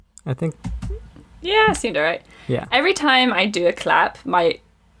I think. Yeah, seemed alright. Yeah. Every time I do a clap,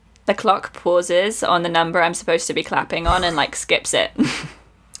 the clock pauses on the number I'm supposed to be clapping on and like skips it.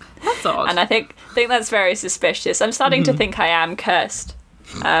 That's odd. And I think that's very suspicious. I'm starting to think I am cursed,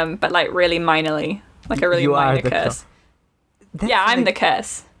 but like really minorly, like a really minor curse. Yeah, I'm the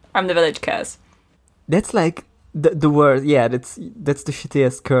curse. I'm the village curse. That's like the word. Yeah, that's the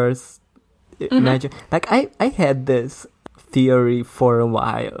shittiest curse. Imagine, like I had this theory for a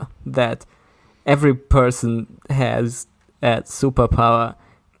while that every person has a superpower,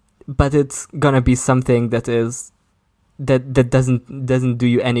 but it's gonna be something that doesn't do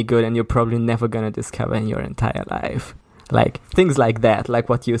you any good, and you're probably never gonna discover in your entire life. Like things like that, like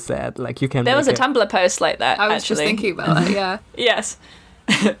what you said. Like you can. There was a Tumblr post like that. I was just thinking about that. Yeah. Yes.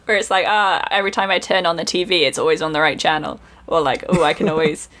 Where it's like, every time I turn on the TV, it's always on the right channel. Or like, I can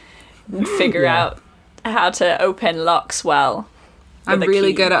always figure out how to open locks well. I'm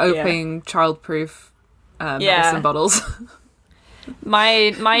really good at opening childproof medicine bottles.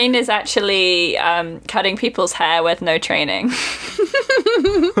 Mine is actually cutting people's hair with no training.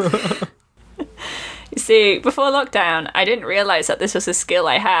 You see, before lockdown, I didn't realise that this was a skill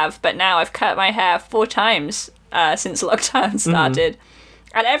I have, but now I've cut my hair 4 times since lockdown started.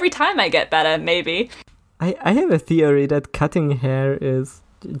 And every time I get better, maybe. I have a theory that cutting hair is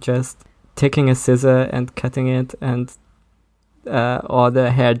just taking a scissor and cutting it, and all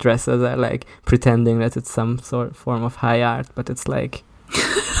the hairdressers are like pretending that it's some sort of form of high art, but it's like...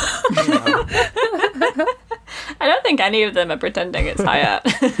 I don't think any of them are pretending it's high art.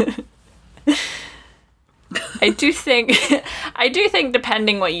 I do think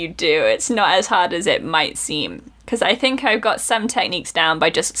depending what you do, it's not as hard as it might seem. Because I think I've got some techniques down by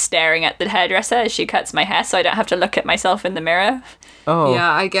just staring at the hairdresser as she cuts my hair, so I don't have to look at myself in the mirror. Oh. Yeah,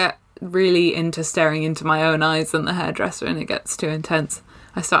 I get really into staring into my own eyes and the hairdresser, and it gets too intense.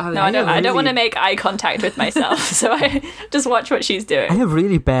 I start having... No, I don't want to make eye contact with myself, so I just watch what she's doing. I have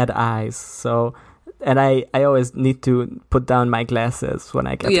really bad eyes, so... And I always need to put down my glasses when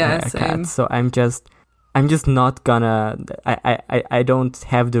I get a haircut. Same. So I'm just not gonna... I don't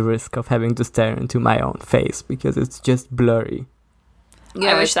have the risk of having to stare into my own face because it's just blurry.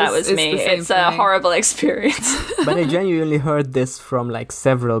 Yeah, I wish that was me. It's a horrible experience. But I genuinely heard this from like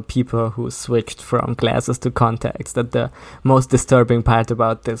several people who switched from glasses to contacts, that the most disturbing part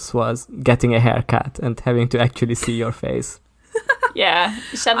about this was getting a haircut and having to actually see your face. Yeah,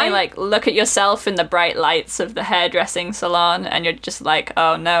 you suddenly like look at yourself in the bright lights of the hairdressing salon and you're just like,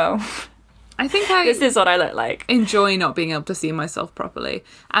 oh no. I think this is what I look like. Enjoy not being able to see myself properly.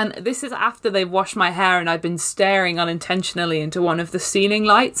 And this is after they've washed my hair and I've been staring unintentionally into one of the ceiling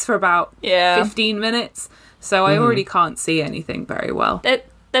lights for about 15 minutes. So I already can't see anything very well.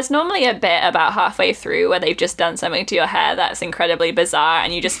 There's normally a bit about halfway through where they've just done something to your hair that's incredibly bizarre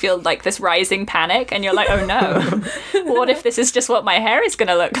and you just feel like this rising panic and you're like, oh no, what if this is just what my hair is going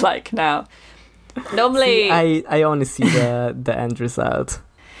to look like now? Normally... See, I only see the end result.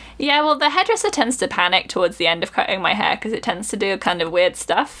 Yeah, well, the hairdresser tends to panic towards the end of cutting my hair because it tends to do kind of weird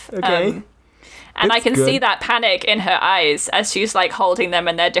stuff. Okay. And I can see that panic in her eyes as she's like holding them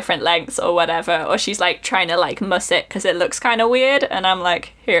in their different lengths or whatever, or she's like trying to like muss it because it looks kind of weird. And I'm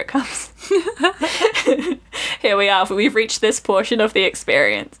like, here it comes. Here we are. We've reached this portion of the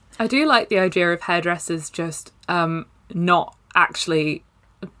experience. I do like the idea of hairdressers just not actually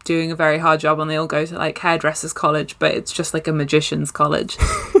doing a very hard job and they all go to like hairdressers college, but it's just like a magician's college.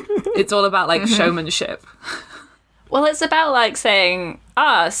 It's all about like showmanship. Well, it's about like saying,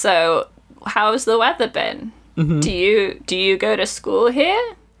 so how's the weather been? Do you go to school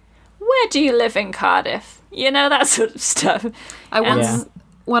here? Where do you live in Cardiff? You know, that sort of stuff.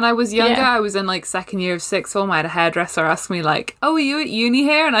 When I was younger, I was in like second year of sixth form, I had a hairdresser ask me like, oh, are you at uni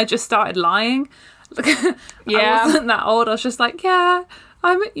here? And I just started lying. I wasn't that old. I was just like, yeah,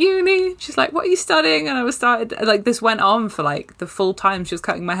 I'm at uni. She's like, what are you studying? And this went on for like the full time she was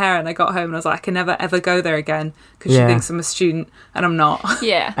cutting my hair, and I got home and I was like, I can never ever go there again because she thinks I'm a student and I'm not.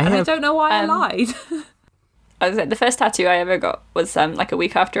 Yeah. I don't know why I lied. The first tattoo I ever got was like a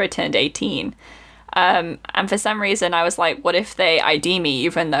week after I turned 18. And for some reason I was like, what if they ID me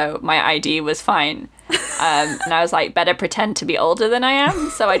even though my ID was fine? And I was like, better pretend to be older than I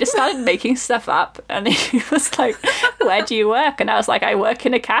am. So I just started making stuff up, and he was like, where do you work? And I was like, I work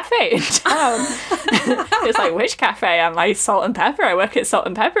in a cafe in town. He was like, which cafe? I'm like, Salt and Pepper. I work at Salt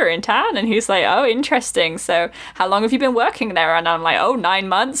and Pepper in town. And he's like, oh, interesting. So how long have you been working there? And I'm like, 9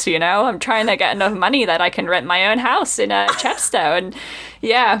 months, you know. I'm trying to get enough money that I can rent my own house in Chepstow. And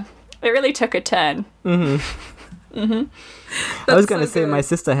yeah, it really took a turn. I was going to say my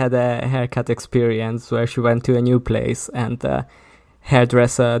sister had a haircut experience where she went to a new place and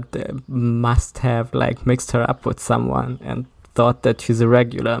hairdresser must have like mixed her up with someone and thought that she's a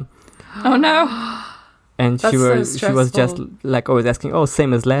regular. Oh no. And she was just like always asking, oh,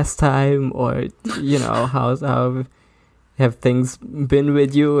 same as last time, or how have things been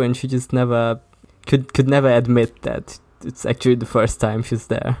with you? And she just never could never admit that it's actually the first time she's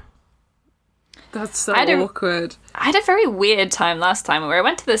there. That's so awkward. I had a very weird time last time where I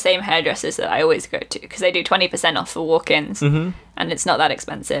went to the same hairdressers that I always go to because they do 20% off for walk-ins, and it's not that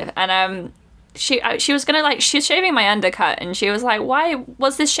expensive. And she was gonna she was shaving my undercut, and she was like, "Why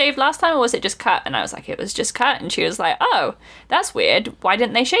was this shaved last time, or was it just cut?" And I was like, "It was just cut." And she was like, "Oh, that's weird. Why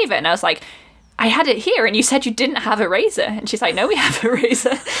didn't they shave it?" And I was like, "I had it here, and you said you didn't have a razor." And she's like, "No, we have a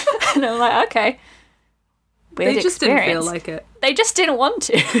razor." And I'm like, "Okay." Weird they just experience. Didn't feel like it. They just didn't want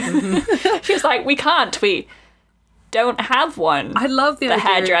to. She was like, "We can't. We don't have one." I love the idea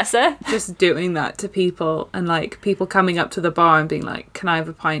hairdresser of just doing that to people, and like people coming up to the bar and being like, "Can I have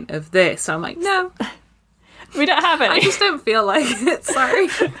a pint of this?" So I'm like, "No, we don't have any." I just don't feel like it. Sorry.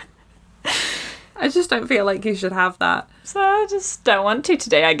 I just don't feel like you should have that. So I just don't want to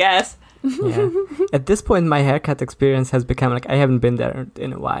today, I guess. Yeah. At this point, my haircut experience has become like I haven't been there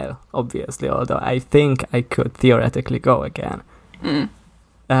in a while, obviously, although I think I could theoretically go again.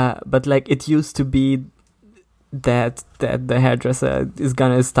 But like it used to be that the hairdresser is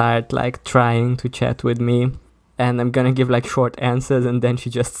gonna start like trying to chat with me, and I'm gonna give like short answers, and then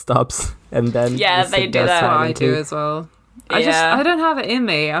she just stops, and then they do that. That's what I do as well. I don't have it in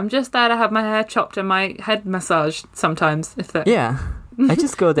me. I'm just there to have my hair chopped and my head massaged sometimes. I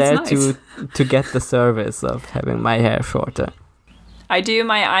just go there nice. to get the service of having my hair shorter. I do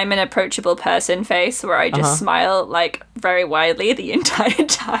my I'm an approachable person face where I just smile like very widely the entire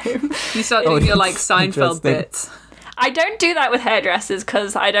time. You start doing your like Seinfeld bits. I don't do that with hairdressers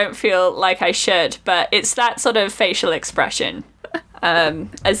because I don't feel like I should, but it's that sort of facial expression.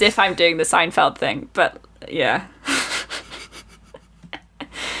 As if I'm doing the Seinfeld thing, but yeah.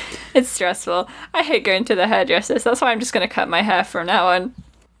 It's stressful. I hate going to the hairdressers. That's why I'm just going to cut my hair from now on.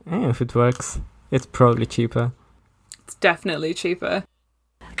 If it works. It's probably cheaper. It's definitely cheaper.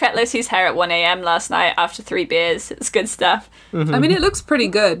 I cut Lucy's hair at 1 a.m. last night after 3 beers. It's good stuff. I mean, it looks pretty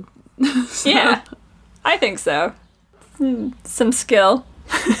good. So. Yeah, I think so. Some skill.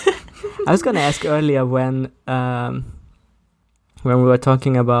 I was going to ask earlier when we were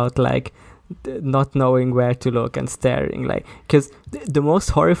talking about like not knowing where to look and staring, like, because the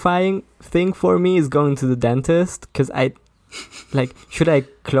most horrifying thing for me is going to the dentist, because I like, should I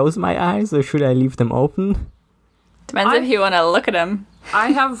close my eyes or should I leave them open? Depends if you want to look at them.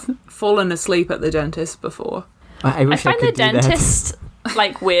 I have fallen asleep at the dentist before. I wish I find could the dentist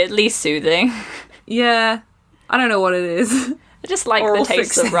like weirdly soothing. Yeah, I don't know what it is. I just like the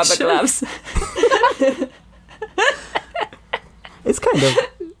taste of rubber gloves. It's kind of,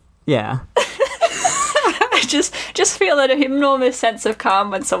 yeah. I just feel an enormous sense of calm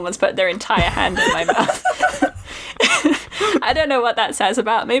when someone's put their entire hand in my mouth. I don't know what that says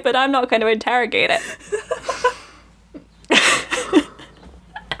about me, but I'm not going to interrogate it.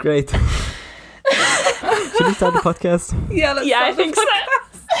 Great. Should we start the podcast? Yeah, I think so.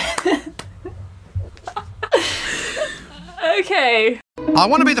 Okay. I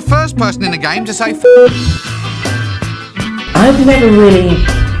want to be the first person in the game to say I've never really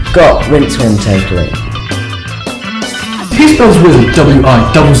got Rincewind totally. He spells wizard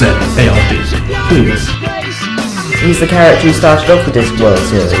W-I-Z-Z-A-R-D. Please. He's the character who started off the Discworld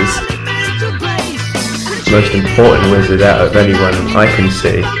series. Most important wizard out of anyone I can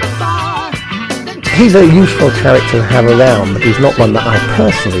see. He's a useful character to have around, but he's not one that I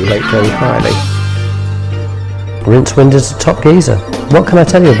personally rate very highly. Rincewind is a top geezer. What can I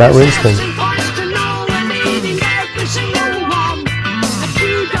tell you about Rincewind?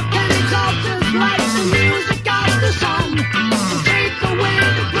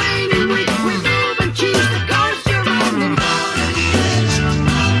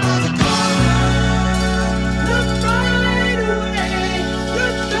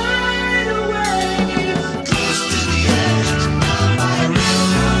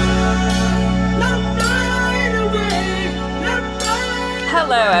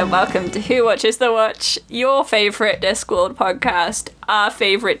 And welcome to Who Watches the Watch, your favourite Discworld podcast, our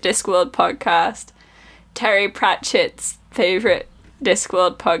favourite Discworld podcast, Terry Pratchett's favourite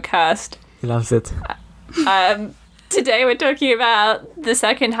Discworld podcast. He loves it. Today we're talking about the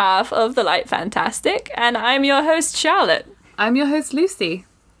second half of The Light Fantastic, and I'm your host, Charlotte. I'm your host, Lucy.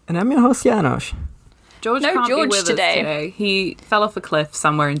 And I'm your host, Janos. George can't be with us today. He fell off a cliff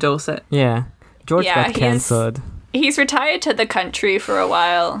somewhere in Dorset. Yeah. George got cancelled. He's retired to the country for a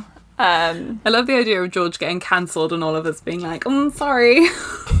while. I love the idea of George getting cancelled and all of us being like, sorry.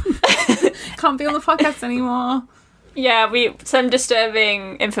 Can't be on the podcast anymore. Yeah, some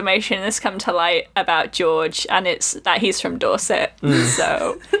disturbing information has come to light about George, and it's that he's from Dorset,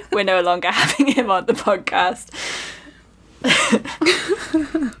 so we're no longer having him on the podcast.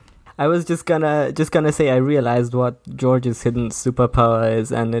 I was just gonna say I realized what George's hidden superpower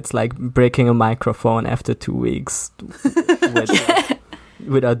is, and it's like breaking a microphone after 2 weeks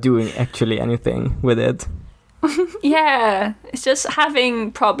without doing actually anything with it. Yeah, it's just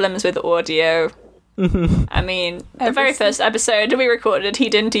having problems with audio. I mean, the very first episode we recorded, he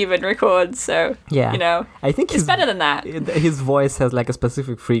didn't even record, so, yeah. I think it's better than that. His voice has like a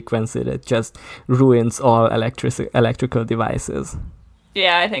specific frequency that just ruins all electrical devices.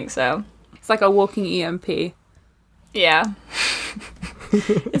 Yeah, I think so. It's like a walking EMP. Yeah.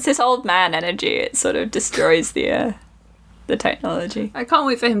 It's his old man energy. It sort of destroys the technology. I can't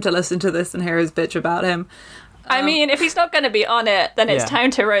wait for him to listen to this and hear his bitch about him. I mean, if he's not going to be on it, then it's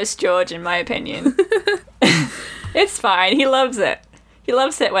time to roast George, in my opinion. It's fine. He loves it. He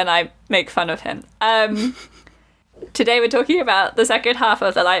loves it when I make fun of him. Today we're talking about the second half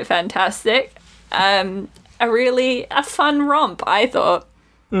of The Light Fantastic. A fun romp, I thought.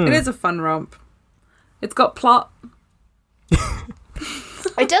 It is a fun romp. It's got plot.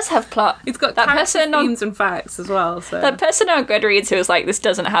 It does have plot. It's got that person themes and facts as well. So that person on Goodreads who was like, "This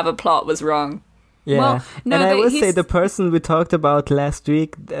doesn't have a plot," was wrong. Yeah, well, no, and I will say the person we talked about last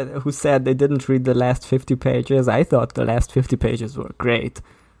week who said they didn't read the last 50 pages, I thought the last 50 pages were great.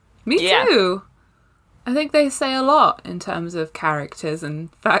 Me too. I think they say a lot in terms of characters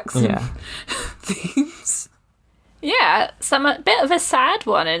and facts and themes. Yeah, a bit of a sad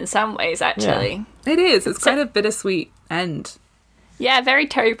one in some ways, actually. Yeah. It is. It's kind of bittersweet end. Yeah, very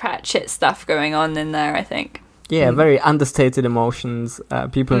Terry Pratchett stuff going on in there, I think. Yeah, very understated emotions.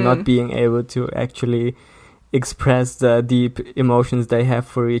 People not being able to actually express the deep emotions they have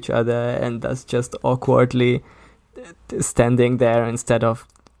for each other, and thus just awkwardly standing there instead of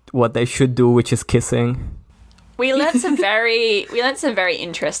what they should do, which is kissing. We learned some very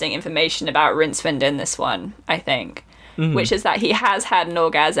interesting information about Rincewind in this one, I think. Which is that he has had an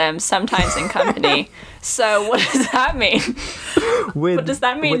orgasm, sometimes in company. So what does that mean? What does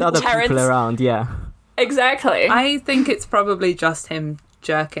that mean? With other people around, yeah. Exactly. I think it's probably just him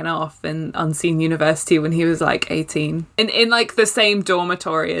jerking off in Unseen University when he was like 18. In like the same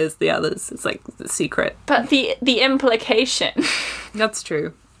dormitory as the others. It's like the secret. But the implication. That's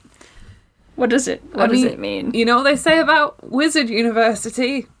true. What does it mean? You know what they say about Wizard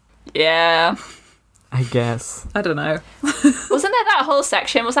University? Yeah. I guess. I don't know. Wasn't there that whole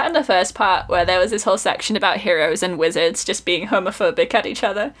section? Was that in the first part where there was this whole section about heroes and wizards just being homophobic at each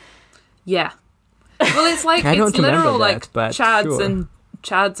other? Yeah. Well, it's like it's literal like chads sure. and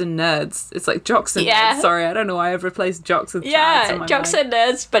nerds. It's like jocks and nerds. Sorry, I don't know why I've replaced jocks with chads. Yeah, jocks and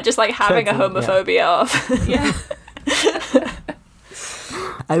nerds, but just like having a homophobia off. Yeah.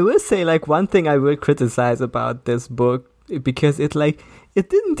 I will say, like, one thing I will criticize about this book, because it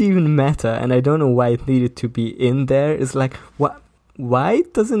didn't even matter, and I don't know why it needed to be in there, is like, why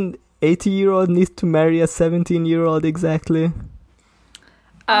does an 80-year-old need to marry a 17-year-old exactly?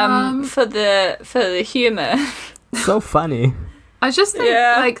 For the humor. So funny. I just think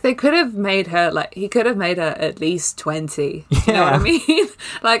like they could have made her he could have made her at least 20. Yeah. You know what I mean?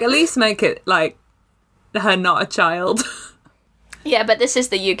 Like at least make it like her not a child. Yeah, but this is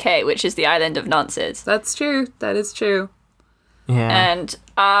the UK, which is the island of nonces. That's true. That is true. Yeah. And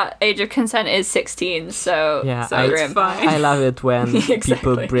our age of consent is 16, so it's fine. I love it when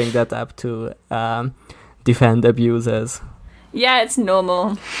people bring that up to defend abusers. Yeah, it's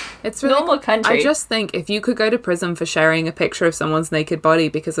normal. It's really normal country. I just think if you could go to prison for sharing a picture of someone's naked body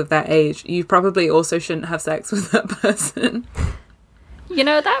because of their age, you probably also shouldn't have sex with that person. You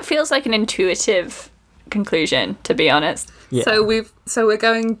know, that feels like an intuitive conclusion, to be honest. Yeah. So we're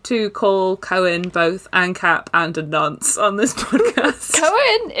going to call Cohen both ANCAP and a nonce on this podcast.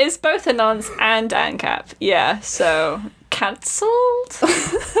 Cohen is both a nonce and ANCAP. Yeah, so cancelled.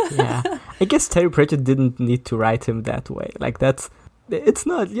 Yeah, I guess Terry Pratchett didn't need to write him that way. Like it's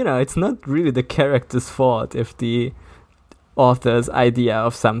not really the character's fault if the author's idea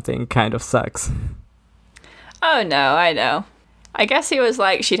of something kind of sucks. Oh no, I know. I guess he was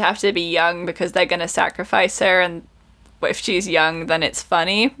like, she'd have to be young because they're gonna sacrifice her, and if she's young, then it's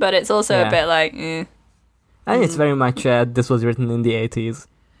funny. But it's also a bit like, I think it's very much this was written in the 80s.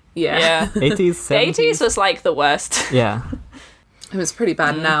 Yeah. 80s, 70s. The 80s was like the worst. Yeah. It was pretty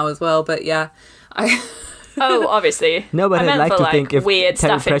bad now as well, but yeah. Oh, obviously. No, but I'd like to think if weird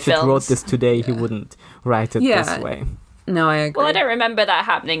Terry stuff in Pratchett films. wrote this today, he wouldn't write it this way. No, I agree. Well, I don't remember that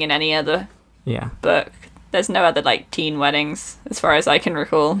happening in any other book. There's no other, like, teen weddings, as far as I can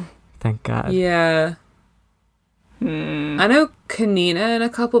recall. Thank God. Yeah. I know Kanina in a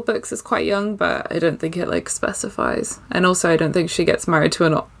couple books is quite young, but I don't think it, like, specifies. And also, I don't think she gets married to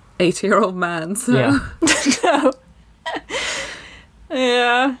an 80-year-old man, so... Yeah. No.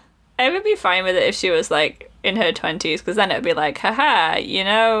 Yeah. I would be fine with it if she was, like, in her 20s, because then it would be like, haha, you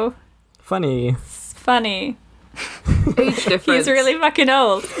know... Funny. It's funny. Age difference. He's really fucking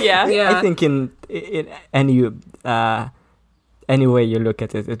old. Yeah. Yeah. I think in any way you look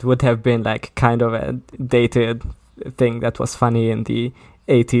at it, it would have been like kind of a dated thing that was funny in the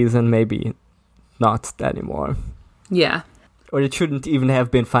 80s and maybe not anymore. Yeah. Or it shouldn't even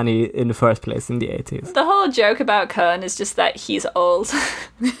have been funny in the first place in the 80s. The whole joke about Kern is just that he's old.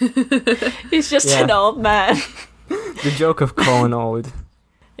 He's just an old man. The joke of Cohen old.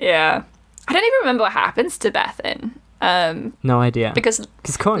 Yeah. I don't even remember what happens to Bethan. No idea. Because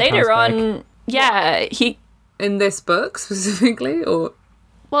Cohen later on, he... In this book, specifically, or...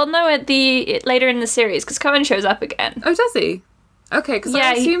 Well, no, later in the series, because Cohen shows up again. Oh, does he? Okay, because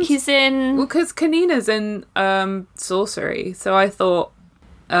I assumed... he's in... Well, because Kanina's in Sorcery, so I thought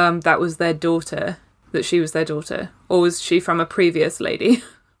that was their daughter, that she was their daughter. Or was she from a previous lady?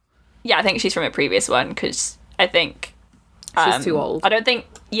 Yeah, I think she's from a previous one, because I think... She's too old. I don't think...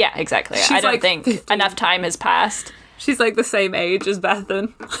 Yeah, exactly. She's I don't like think 50. enough time has passed. She's like the same age as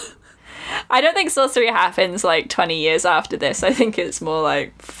Bethan. I don't think Sorcery happens like 20 years after this. I think it's more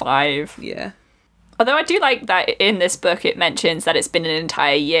like 5. Yeah. Although I do like that in this book it mentions that it's been an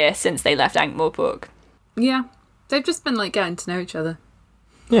entire year since they left Ankh-Morpork. Yeah. They've just been like getting to know each other.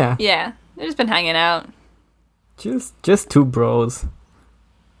 Yeah. Yeah. They've just been hanging out. Just two bros.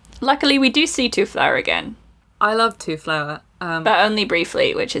 Luckily we do see Two Flower again. I love Two Flower. But only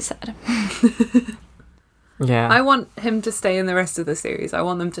briefly, which is sad. Yeah. I want him to stay in the rest of the series. I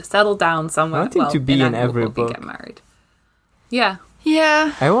want them to settle down somewhere. I want him to be in every book. book. Get married. Yeah.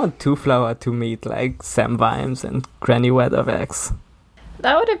 Yeah. I want Two Flower to meet like Sam Vimes and Granny Weatherwax.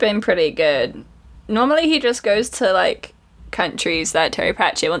 That would have been pretty good. Normally he just goes to like countries that Terry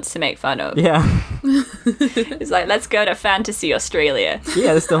Pratchett wants to make fun of. Yeah. He's like, let's go to Fantasy Australia.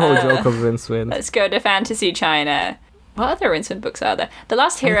 Yeah, that's the whole joke of Rincewind. Let's go to Fantasy China. What other Rincewind books are there? The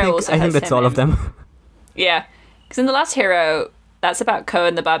Last Hero also I has think that's him all in. of them. Yeah. Because in The Last Hero, that's about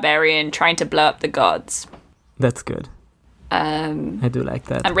Cohen the Barbarian trying to blow up the gods. That's good. I do like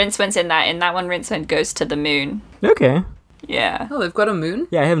that. And Rincewind's in that. In that one, Rincewind goes to the moon. Okay. Yeah. Oh, they've got a moon?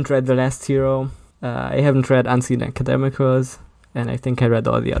 Yeah, I haven't read The Last Hero. I haven't read Unseen Academicals. And I think I read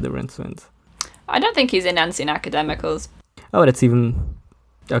all the other Rincewinds. I don't think he's in Unseen Academicals. Oh, that's even...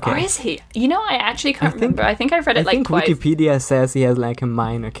 Okay. Or is he? You know, I actually can't remember. I think I've read it like twice. I think Wikipedia says he has like a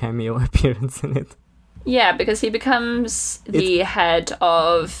minor cameo appearance in it. Yeah, because he becomes the head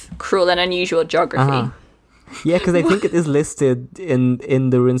of Cruel and Unusual Geography. Uh-huh. Yeah, because I think it is listed in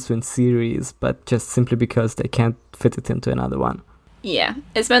the Rincewind series, but just simply because they can't fit it into another one. Yeah,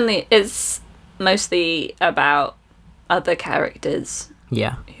 it's mostly about other characters.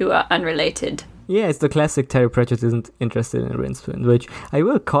 Yeah. Who are unrelated. Yeah, it's the classic Terry Pratchett isn't interested in Rincewind, which I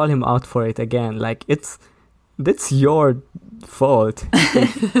will call him out for it again. Like, that's your fault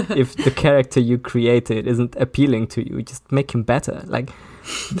if the character you created isn't appealing to you. Just make him better. Like,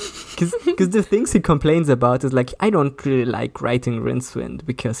 because the things he complains about is like, I don't really like writing Rincewind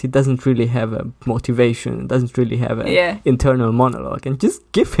because he doesn't really have a motivation, doesn't really have an internal monologue, and just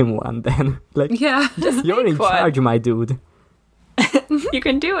give him one then. Like, you're in charge, my dude. You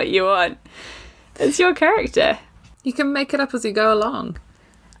can do what you want. It's your character. You can make it up as you go along.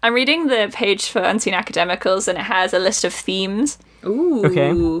 I'm reading the page for Unseen Academicals, and it has a list of themes. Ooh.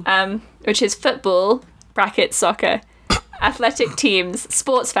 Okay. Which is football, brackets soccer, athletic teams,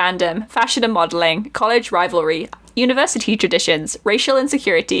 sports fandom, fashion and modelling, college rivalry, university traditions, racial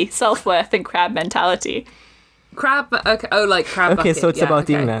insecurity, self-worth, and crab mentality. Crab, okay. Oh, like crab bucket. Okay, so it's about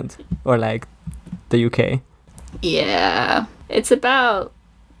England, or like the UK. Yeah. It's about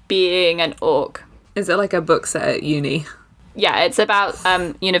being an orc. Is it like a book set at uni? Yeah, it's about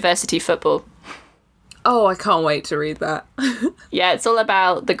university football. Oh, I can't wait to read that. Yeah, it's all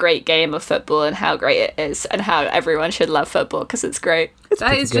about the great game of football and how great it is and how everyone should love football because it's great.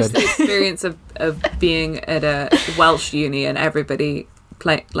 That is just the experience of being at a Welsh uni and everybody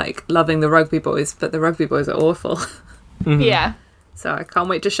loving the rugby boys, but the rugby boys are awful. Mm-hmm. Yeah. So I can't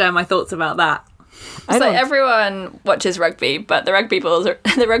wait to share my thoughts about that. It's like everyone watches rugby, but the rugby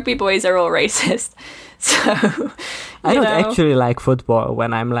boys are all racist. So I don't actually like football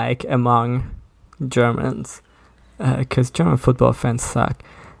when I'm like among Germans, because German football fans suck.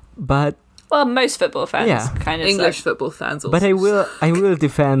 But Well, most football fans kind of English football fans also. But I will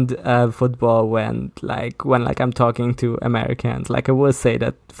defend football when I'm talking to Americans. Like, I will say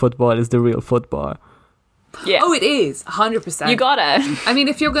that football is the real football. Yeah. Oh, it is 100%. You gotta. I mean,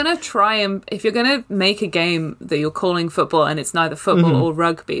 if you're gonna make a game that you're calling football and it's neither football or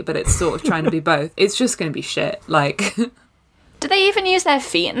rugby, but it's sort of trying to be both, it's just gonna be shit. Like, Do they even use their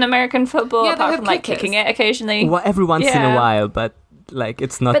feet in American football Yeah, apart they from have like kickers. kicking it occasionally? Well, every once in a while, but like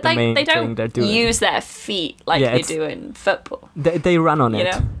it's not But the like, main they thing don't they're doing. use their feet like they do in football. They run on You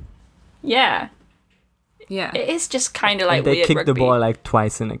it. know? Yeah. yeah, It is just kind of like And they weird kick rugby. the ball like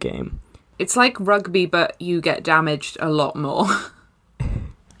twice in a game. it's like rugby, but you get damaged a lot more.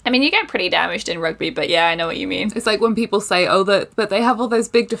 I mean, you get pretty damaged in rugby, but yeah, I know what you mean. It's like when people say, "Oh, but they have all those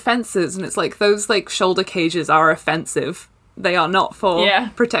big defenses," and it's like those like shoulder cages are offensive. They are not for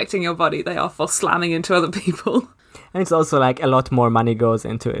protecting your body. They are for slamming into other people. And it's also like a lot more money goes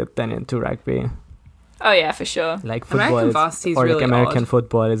into it than into rugby. Oh yeah, for sure. Like football American varsity is or really like American odd.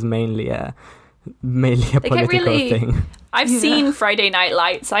 football is mainly a They get political really- thing. I've seen Friday Night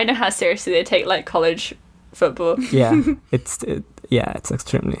Lights. I know how seriously they take like college football. Yeah, it's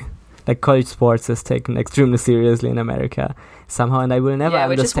extremely like college sports is taken extremely seriously in America somehow, and I will never Yeah,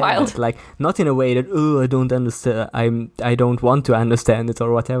 which is understand wild. it. Like not in a way that I don't understand. I don't want to understand it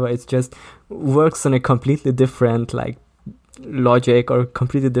or whatever. It just works on a completely different like logic or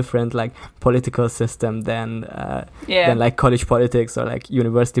completely different like political system than like college politics or like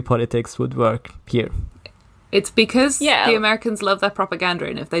university politics would work here. It's because the Americans love their propaganda,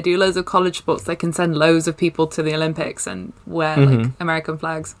 and if they do loads of college sports, they can send loads of people to the Olympics and wear like American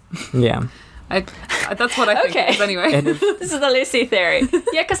flags. Yeah. That's what I think it is anyway. This is the Lucy theory.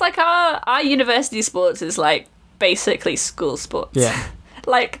 Yeah, because like our university sports is like basically school sports. Yeah.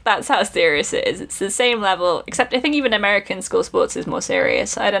 Like that's how serious it is. It's the same level, except I think even American school sports is more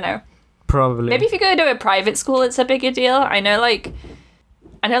serious. I don't know. Probably. Maybe if you go to a private school, it's a bigger deal. I know like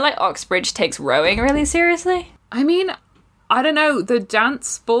Oxbridge takes rowing really seriously. I mean, I don't know. The dance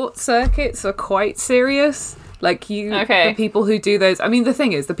sports circuits are quite serious. Like the people who do those. I mean, the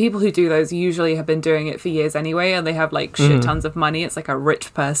thing is, the people who do those usually have been doing it for years anyway, and they have like shit tons of money. It's like a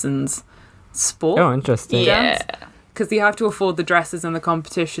rich person's sport. Oh, interesting. Yeah. Because you have to afford the dresses and the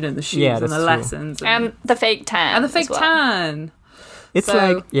competition and the shoes and the that's true. lessons. And the fake tan. And the fake as well. tan. It's So,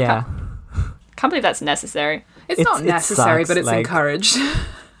 like, yeah. Can't believe that's necessary. It's It not necessary, sucks, but it's like- encouraged.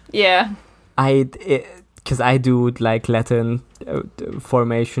 Yeah. Because I do like Latin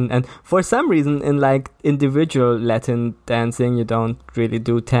formation, and for some reason in like individual Latin dancing you don't really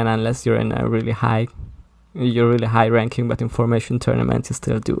do 10 unless you're in a really high ranking, but in formation tournaments you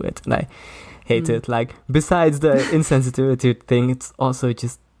still do it, and I hate it. Like besides the insensitivity thing, it's also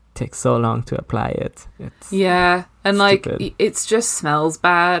just takes so long to apply it. It's Yeah, and like stupid. it just smells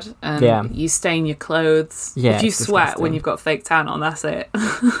bad, and you stain your clothes. Yeah, if you it's sweat disgusting. when you've got fake tan on, that's it.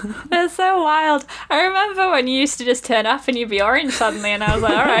 It's so wild. I remember when you used to just turn up and you'd be orange suddenly, and I was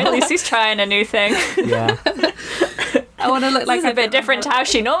like, all right, Lucy's trying a new thing. yeah. I want to look like It's a bit different to how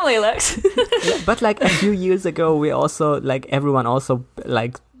she normally looks. But like a few years ago we also like everyone also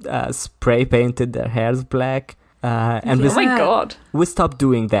like spray painted their hairs black, and Oh my god. we stopped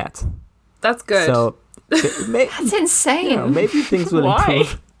doing that. That's good. So That's insane. maybe things will Why?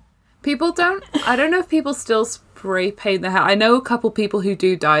 improve. People don't. I don't know if people still spray paint their hair. I know a couple people who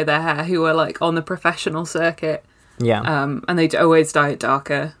do dye their hair who are like on the professional circuit, Yeah. and they always dye it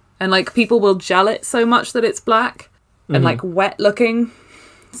darker. And like people will gel it so much that it's black and like wet looking.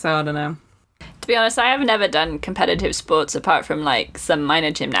 So I don't know. To be honest, I have never done competitive sports apart from like some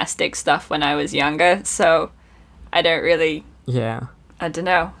minor gymnastic stuff when I was younger, so I don't really, Yeah. I don't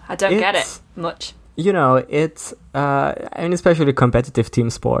know. I don't get it It's- much. You know, it's I mean, especially competitive team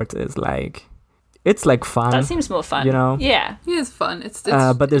sport is like it's like fun. That seems more fun. you know? Yeah. Yeah, it's fun. It's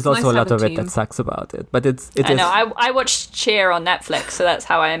but there's it's also nice a to lot have of it team. that sucks about it. But it I is. know. I watched Cheer on Netflix, so that's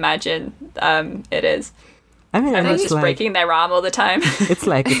how I imagine it is. I mean, Everyone's it's just like breaking their arm all the time. it's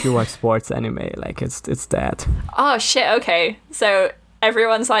like if you watch sports anime, like it's that. Oh shit, okay. So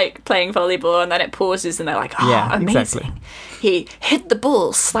everyone's like playing volleyball and then it pauses and they're like, oh, Yeah, amazing. exactly. He hit the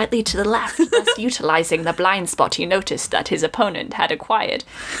ball slightly to the left, thus utilizing the blind spot he noticed that his opponent had acquired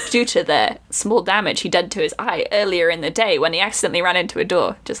due to the small damage he did to his eye earlier in the day when he accidentally ran into a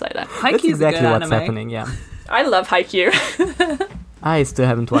door, just like that. That's Haikyuu's a exactly good what's anime. happening. Yeah. I love Haikyuu. I still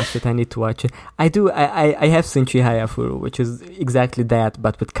haven't watched it. I need to watch it. I do. I have seen Chihaya Furu, which is exactly that,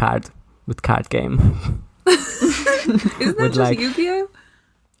 but with card game. Isn't that With, just like- Yu-Gi-Oh?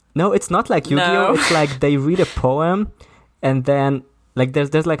 No, it's not like Yu-Gi-Oh. No. It's like they read a poem, and then like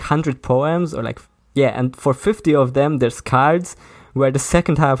there's like 100 poems, or like and for 50 of them there's cards, where the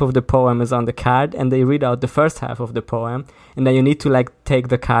second half of the poem is on the card, and they read out the first half of the poem, and then you need to like take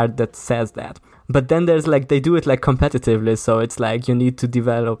the card that says that. But then there's like, they do it like competitively, so it's like you need to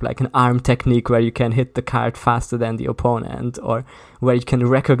develop like an arm technique where you can hit the card faster than the opponent, or where you can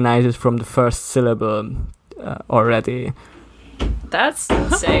recognize it from the first syllable already. That's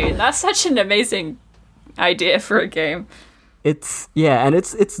insane. That's such an amazing idea for a game. It's and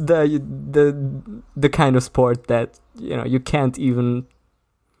it's the kind of sport that, you know, you can't even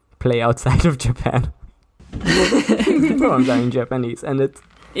play outside of Japan. The poems are in Japanese, and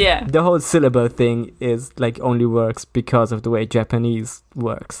the whole syllable thing is like only works because of the way Japanese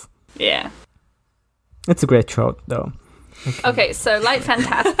works. Yeah. It's a great show, though. Okay, so Light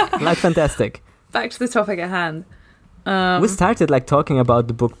Fantastic. Light Fantastic. Back to the topic at hand. We started like talking about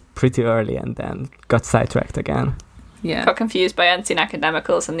the book pretty early and then got sidetracked again. Yeah. Got confused by Unseen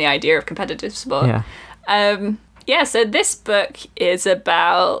Academicals and the idea of competitive sport. Yeah. So this book is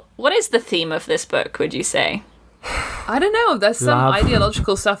about... What is the theme of this book, would you say? I don't know. There's some Love.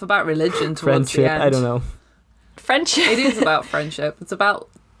 ideological stuff about religion towards Friendship, the end. I don't know. Friendship. It is about friendship. It's about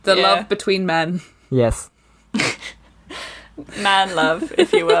the love between men. Yes. Man love,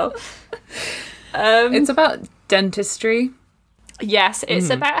 if you will. It's about dentistry. Yes, it's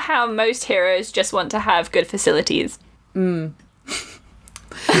about how most heroes just want to have good facilities. Should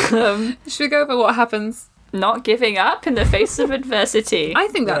we go over what happens? Not giving up in the face of adversity. I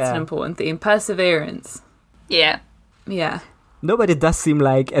think that's Yeah. an important theme. Perseverance. Yeah. Yeah. Nobody does seem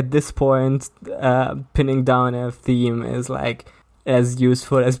like at this point pinning down a theme is like as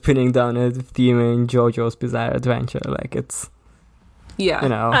useful as pinning down a theme in JoJo's Bizarre Adventure. Like it's, Yeah. you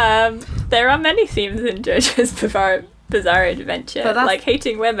know. There are many themes in JoJo's Bizarre Adventure, But that's- like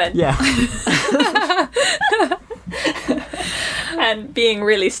hating women Yeah. and being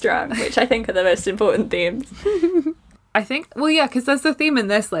really strong, which I think are the most important themes. I think, well, yeah, because there's the theme in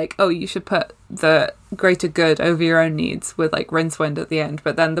this, like, oh, you should put the greater good over your own needs with, like, Rincewind at the end,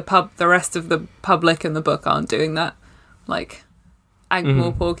 but then the rest of the public and the book aren't doing that. Like,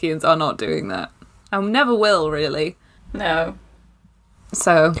 Ankh-Morporkians are not doing that. And never will, really. No.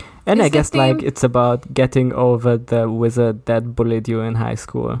 So, And is I the guess like theme- it's about getting over the wizard that bullied you in high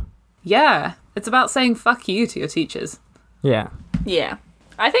school. yeah, it's about saying fuck you to your teachers. Yeah. Yeah.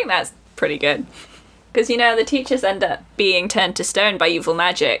 I think that's pretty good. Because, you know, the teachers end up being turned to stone by evil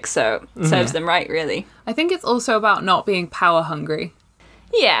magic, so it serves them right, really. I think it's also about not being power hungry.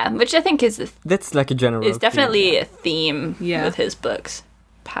 Yeah, which I think is That's like a general is definitely theme. a theme Yeah. with his books.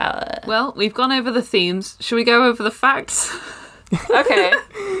 Power. Well, we've gone over the themes. Should we go over the facts? Okay.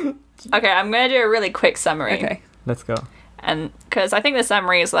 Okay, I'm going to do a really quick summary. Okay. Let's go. And because I think the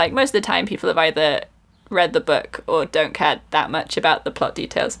summary is like most of the time people have either read the book or don't care that much about the plot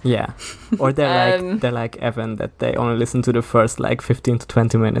details. Yeah. Or they're like Evan, that they only listen to the first like 15 to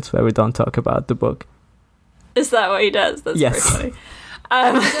 20 minutes where we don't talk about the book. Is that what he does? That's Yes. pretty funny.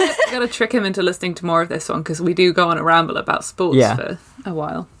 I gotta trick him into listening to more of this one because we do go on a ramble about sports Yeah. for a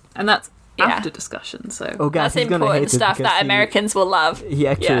while. And that's Yeah. after discussion, so... Oh god, That's he's gonna hate important it stuff because that Americans will love. he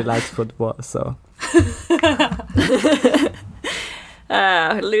actually Yeah. likes football, so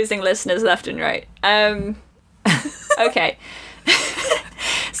Losing listeners left and right. Okay. Do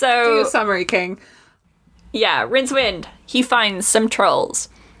So, your summary, King. yeah, Rincewind, he finds some trolls.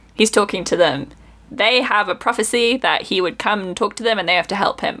 He's talking to them. They have a prophecy that he would come and talk to them and they have to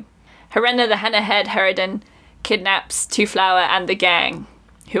help him. Herenna the Henna-Head Harridan kidnaps Two Flower and the gang,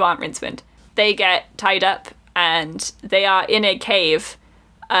 who aren't Rincewind. They get tied up and they are in a cave.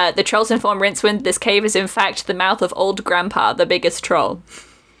 The trolls inform Rincewind this cave is in fact the mouth of Old Grandpa, the biggest troll.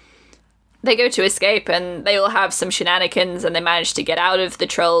 They go to escape and they all have some shenanigans and they manage to get out of the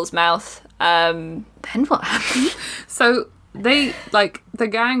troll's mouth. Then what happens? So they, like, the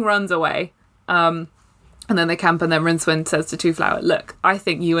gang runs away, and then they camp, and then Rincewind says to Two Flower, look, I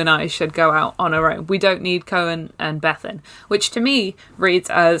think you and I should go out on our own. We don't need Cohen and Bethan, which to me reads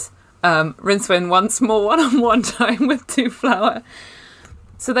as Rincewind wants more one-on-one time with Two Flower.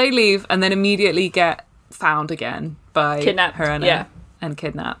 So they leave and then immediately get found again by Kidnapped, Herenna yeah. and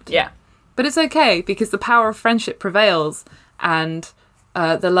kidnapped. Yeah. But it's okay because the power of friendship prevails, and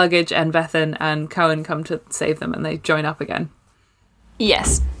the luggage and Bethan and Cohen come to save them, and they join up again.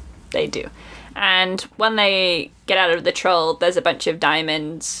 Yes, they do. And when they get out of the troll, there's a bunch of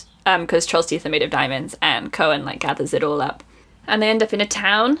diamonds, because troll's teeth are made of diamonds, and Cohen like gathers it all up. And they end up in a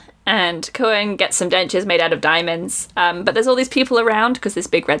town, and Cohen gets some dentures made out of diamonds. But there's all these people around because this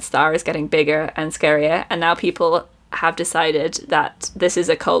big red star is getting bigger and scarier, and now people have decided that this is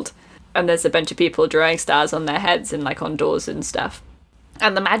a cult. And there's a bunch of people drawing stars on their heads and like on doors and stuff.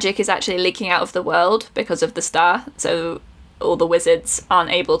 And the magic is actually leaking out of the world because of the star. So all the wizards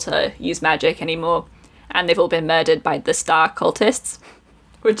aren't able to use magic anymore, and they've all been murdered by the Star cultists,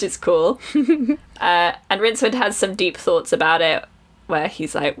 which is cool. And Rincewind has some deep thoughts about it, where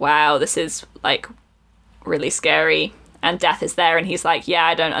he's like, wow, this is, like, really scary. And Death is there, and he's like, yeah,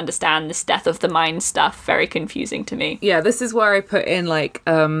 I don't understand this death of the mind stuff. Very confusing to me. Yeah, this is where I put in, like,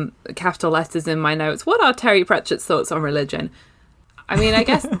 capital letters in my notes. What are Terry Pratchett's thoughts on religion? I mean, I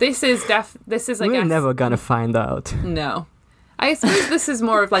guess We're never gonna find out. No. I suppose this is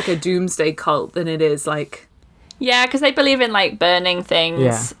more of, like, a doomsday cult than it is, like... Yeah, because they believe in, like, burning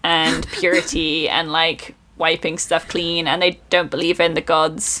things and purity and, like, wiping stuff clean, and they don't believe in the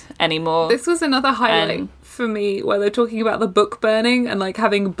gods anymore. This was another highlight for me, where they're talking about the book burning and, like,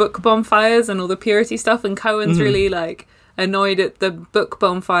 having book bonfires and all the purity stuff, and Cohen's really, like, annoyed at the book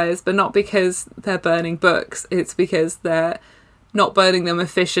bonfires, but not because they're burning books, it's because they're not burning them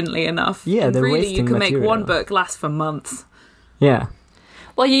efficiently enough. Yeah, and they're really, wasting you can material. make one book last for months. Yeah.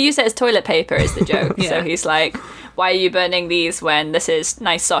 Well, you use it as toilet paper is the joke. Yeah. So he's like, why are you burning these when this is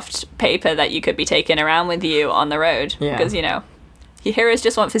nice soft paper that you could be taking around with you on the road? Yeah. Because, you know, your heroes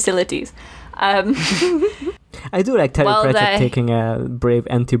just want facilities. I do like Terry Pratchett taking a brave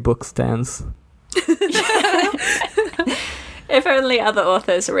anti-book stance. If only other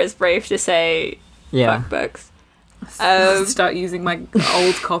authors were as brave to say, fuck books. Start using my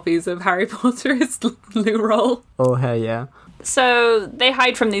old copies of Harry Potter as loo roll. Oh, hell yeah. So they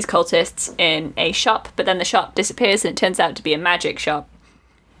hide from these cultists in a shop, but then the shop disappears and it turns out to be a magic shop,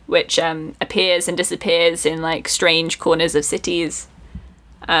 which appears and disappears in, like, strange corners of cities.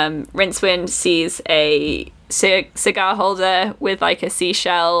 Rincewind sees a cigar holder with, like, a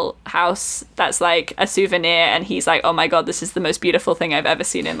seashell house that's, like, a souvenir, and he's like, oh my god, this is the most beautiful thing I've ever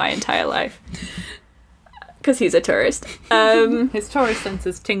seen in my entire life. Because he's a tourist. His tourist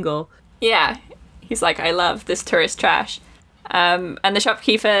senses tingle. Yeah. He's like, I love this tourist trash. And the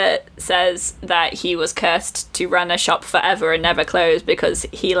shopkeeper says that he was cursed to run a shop forever and never close because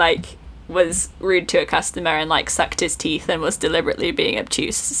he, like, was rude to a customer and, like, sucked his teeth and was deliberately being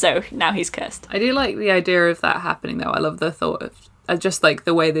obtuse. So now he's cursed. I do like the idea of that happening, though. I love the thought of just, like,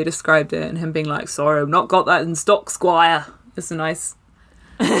 the way they described it and him being like, sorry, I've not got that in stock, squire. It's a nice,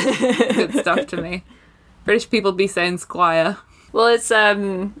 good stuff to me. British people be saying squire. Well,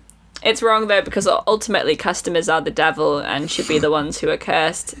 it's wrong, though, because ultimately customers are the devil and should be the ones who are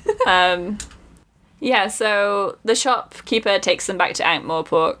cursed. Yeah, so the shopkeeper takes them back to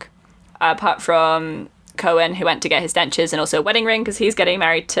Ankh-Morpork, apart from Cohen, who went to get his dentures and also a wedding ring, because he's getting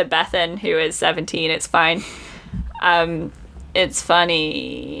married to Bethan, who is 17. It's fine. It's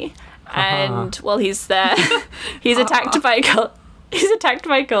funny. And while he's there, he's attacked by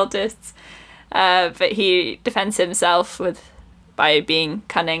cultists, but he defends himself by being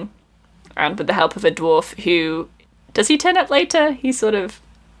cunning. And with the help of a dwarf who... Does he turn up later? He sort of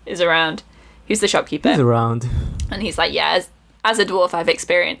is around. Who's the shopkeeper? He's around. And he's like, yeah, as a dwarf, I've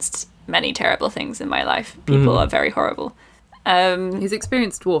experienced many terrible things in my life. People are very horrible. He's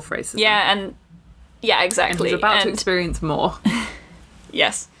experienced dwarf racism. Yeah, exactly. And he's about to experience more.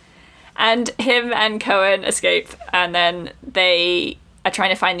 Yes. And him and Cohen escape, and then they are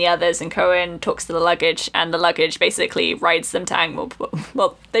trying to find the others, and Cohen talks to the luggage, and the luggage basically rides them to Ankh-Morpork.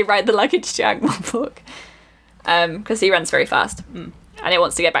 Well, they ride the luggage to Ankh-Morpork, because he runs very fast. And it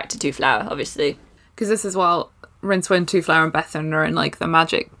wants to get back to Two Flower, obviously. Because this is while Rincewind, Two Flower and Bethan are in, like, the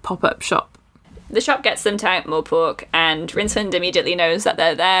magic pop-up shop. The shop gets them to Ankh-Morpork, and Rincewind immediately knows that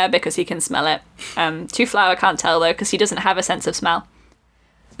they're there because he can smell it. Two Flower can't tell, though, because he doesn't have a sense of smell.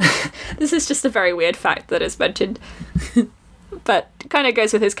 This is just a very weird fact that is mentioned. But kind of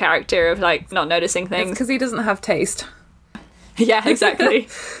goes with his character of, like, not noticing things. Because he doesn't have taste. Yeah, exactly.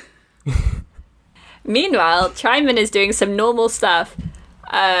 Meanwhile, Triman is doing some normal stuff.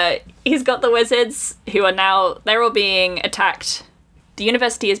 He's got the wizards who are now... They're all being attacked. The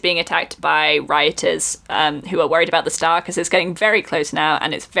university is being attacked by rioters who are worried about the star because it's getting very close now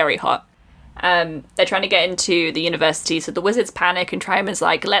and it's very hot. They're trying to get into the university, so the wizards panic and Triman's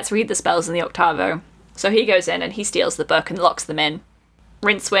like, let's read the spells in the Octavo. So he goes in and he steals the book and locks them in.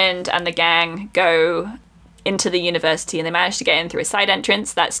 Rincewind and the gang go into the university and they manage to get in through a side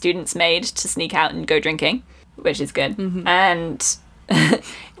entrance that students made to sneak out and go drinking, which is good. And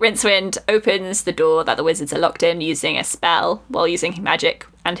Rincewind opens the door that the wizards are locked in using a spell while using magic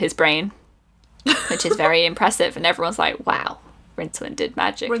and his brain, which is very impressive. And everyone's like, wow, Rincewind did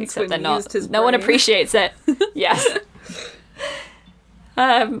magic, except they're not. No one appreciates it. Yes.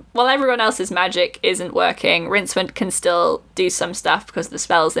 While everyone else's magic isn't working, Rincewind can still do some stuff because the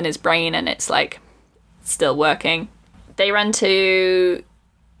spell's in his brain and it's, like, still working. They run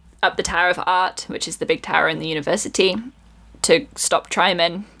up the Tower of Art, which is the big tower in the university, to stop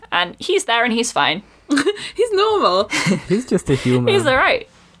Tryman, and he's there and he's fine. He's normal. He's just a human. He's alright.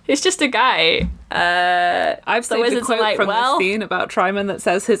 He's just a guy. I've saved a quote from this scene about Tryman that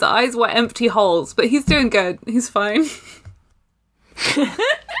says his eyes were empty holes, but he's doing good. He's fine.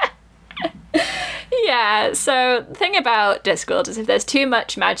 Yeah, so the thing about Discworld is if there's too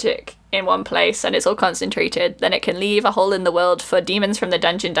much magic in one place and it's all concentrated, then it can leave a hole in the world for demons from the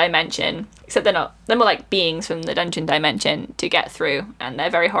dungeon dimension, except they're not. They're more like beings from the dungeon dimension to get through, and they're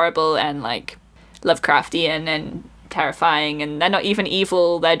very horrible and like Lovecraftian and terrifying, and they're not even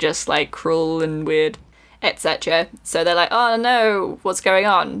evil, they're just like cruel and weird, etc. So they're like, oh no, what's going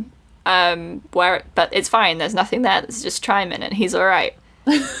on? But it's fine, there's nothing there, there's just Tryman and he's alright.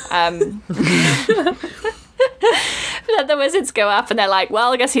 Then the wizards go up and they're like,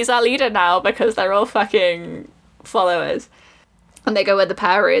 well, I guess he's our leader now, because they're all fucking followers. And they go where the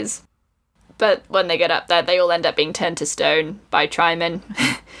power is. But when they get up there, they all end up being turned to stone by Tryman,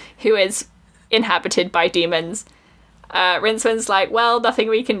 who is inhabited by demons. Rincewind's like, well, nothing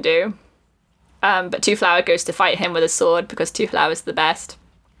we can do. But Two Flower goes to fight him with a sword because Two Flower's the best.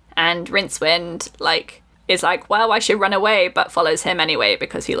 And Rincewind, is like, well, I should run away, but follows him anyway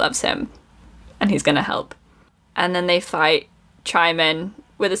because he loves him. And he's gonna help. And then they fight Tryman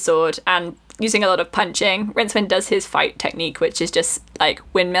with a sword and using a lot of punching. Rincewind does his fight technique, which is just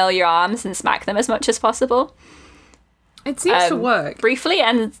windmill your arms and smack them as much as possible. It seems to work. Briefly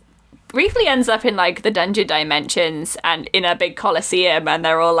ends up in the dungeon dimensions and in a big coliseum, and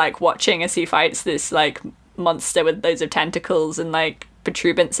they're all watching as he fights this monster with loads of tentacles and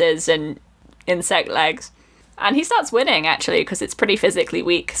protuberances and insect legs. And he starts winning, actually, because it's pretty physically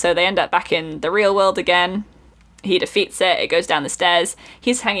weak. So they end up back in the real world again. He defeats it. It goes down the stairs.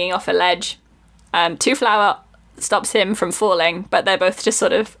 He's hanging off a ledge. Two Flower stops him from falling, but they're both just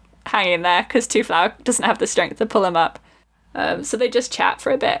sort of hanging there because Two Flower doesn't have the strength to pull him up. So they just chat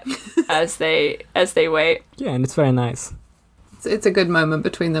for a bit as they wait. Yeah, and it's very nice. It's a good moment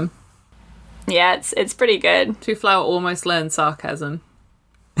between them. Yeah, it's pretty good. Two Flower almost learned sarcasm.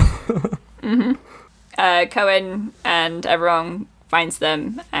 Mm-hmm. Cohen and everyone finds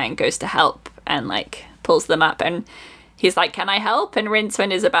them and goes to help and pulls them up, and he's like, can I help? And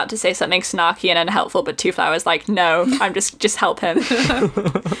Rincewind is about to say something snarky and unhelpful, but Two Flower's like, no, I'm just help him.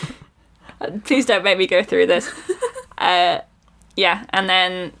 Please don't make me go through this. Yeah, and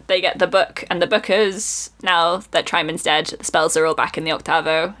then they get the book, and the book is, now that Tryman's dead, the spells are all back in the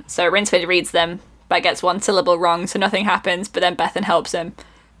octavo. So Rincewind reads them, but gets one syllable wrong, so nothing happens, but then Bethan helps him.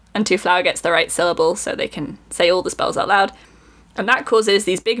 And Two Flower gets the right syllable, so they can say all the spells out loud. And that causes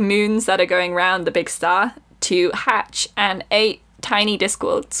these big moons that are going round the big star to hatch, and 8 tiny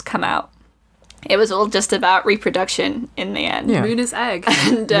Discworlds come out. It was all just about reproduction in the end. Yeah. Moon is egg.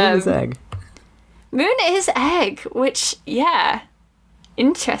 And, Moon is egg. Moon is egg, which, yeah,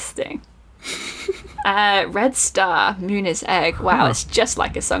 interesting. Red Star, Moon is egg. Wow, It's just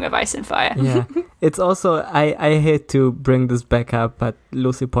like a Song of Ice and Fire. Yeah. It's also, I hate to bring this back up, but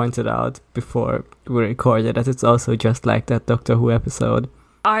Lucy pointed out before we recorded that it's also just like that Doctor Who episode.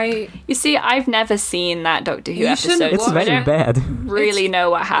 You see, I've never seen that Doctor Who episode. It's very bad. Really know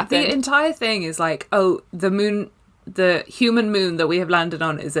what happened. The entire thing is the human moon that we have landed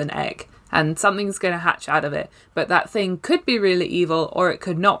on is an egg. And something's going to hatch out of it. But that thing could be really evil, or it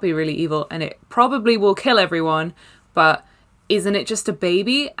could not be really evil, and it probably will kill everyone, but isn't it just a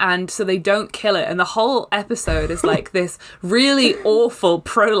baby? And so they don't kill it. And the whole episode is this really awful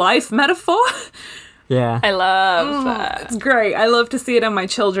pro-life metaphor. Yeah. I love that. It's great. I love to see it on my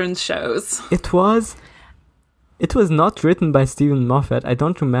children's shows. It was not written by Stephen Moffat. I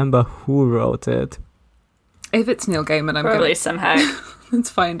don't remember who wrote it. If it's Neil Gaiman, I'm probably going somehow. Let's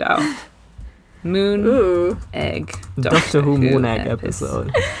find out. Moon egg. Doctor Who Moon Egg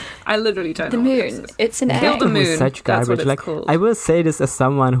episode. I literally don't know. The moon. It's an egg. Kill the moon. It was such That's what garbage. it's called. I will say this as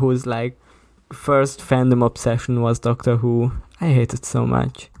someone whose first fandom obsession was Doctor Who. I hate it so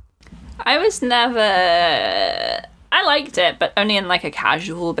much. I was never. I liked it, but only in a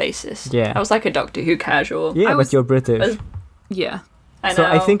casual basis. Yeah. I was a Doctor Who casual. Yeah, but you're British. Yeah. I know. So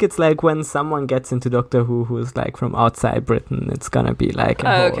I think it's when someone gets into Doctor Who who's from outside Britain, it's gonna be a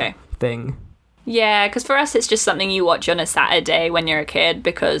whole thing. Yeah, because for us it's just something you watch on a Saturday when you're a kid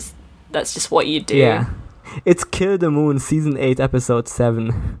because that's just what you do. Yeah. It's Kill the Moon, Season 8, Episode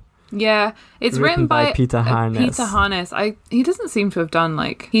 7. Yeah, it's written by Peter Harness. Peter Harness. He doesn't seem to have done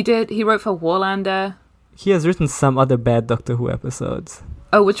he wrote for Warlander. He has written some other bad Doctor Who episodes.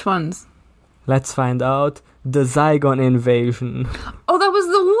 Oh, which ones? Let's find out. The Zygon Invasion. Oh, that was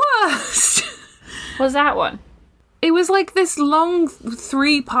the worst. What was that one? It was this long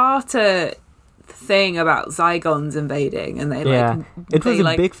 3-parter thing about Zygons invading, and they it was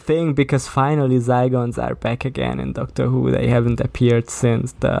a big thing because finally Zygons are back again in Doctor Who. They haven't appeared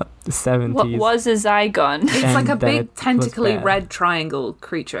since the 70s. What was a Zygon? It's like a big tentacly red triangle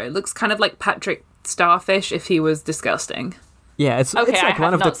creature. It looks kind of like Patrick Starfish if he was disgusting. Yeah, it's like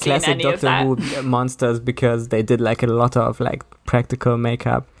one of the classic Doctor Who monsters because they did like a lot of like practical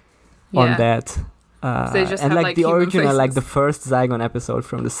makeup on that. So they just and have, like the original, faces. like the first Zygon episode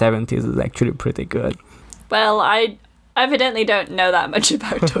from the 70s is actually pretty good. Well, I evidently don't know that much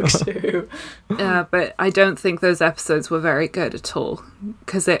about Doctor Who. Yeah, but I don't think those episodes were very good at all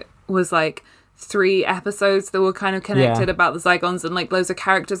because it was like 3 episodes that were kind of connected about the Zygons, and like loads of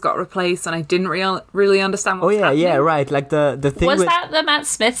characters got replaced, and I didn't really understand what was happening. Yeah, right. Like the thing was that the Matt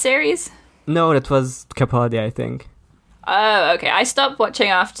Smith series? No, that was Capaldi, I think. Oh, okay. I stopped watching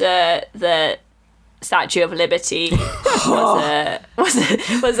after the Statue of Liberty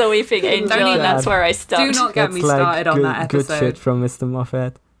was a weeping angel, and that's where I stopped. Do not get me started on that episode. Good shit from Mr.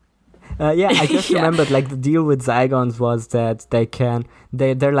 Moffat. I just remembered like the deal with Zygons was that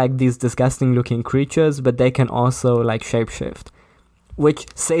they're like these disgusting looking creatures, but they can also like shapeshift, which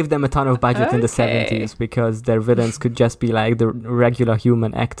saved them a ton of budget in the 70s because their villains could just be like the regular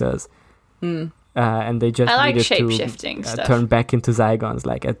human actors. And they just needed to turn back into Zygons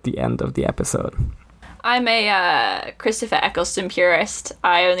like at the end of the episode. I'm a Christopher Eccleston purist.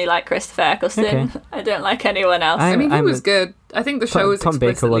 I only like Christopher Eccleston. Okay. I don't like anyone else. I mean, he was good. I think the show was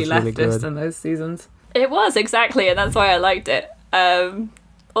explicitly leftist really in those seasons. It was, exactly, and that's why I liked it.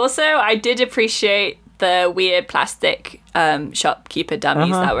 Also, I did appreciate the weird plastic shopkeeper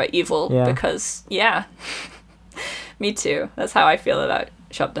dummies that were evil because, me too. That's how I feel about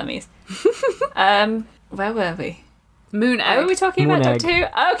shop dummies. Where were we? Moon egg. Were we talking about Doctor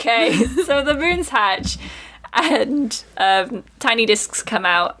Who? Okay, so the moons hatch and tiny discs come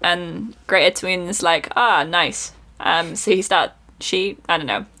out and Greta Twin's like, nice. So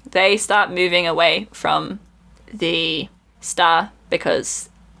they start moving away from the star because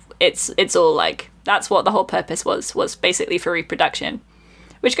it's all like, that's what the whole purpose was basically for reproduction,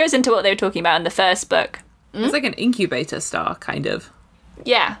 which goes into what they were talking about in the first book. It's like an incubator star, kind of.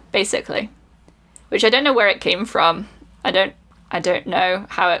 Yeah, basically. Which I don't know where it came from. I don't know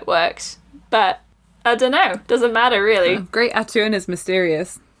how it works, but I don't know. Doesn't matter really. Great Atuan is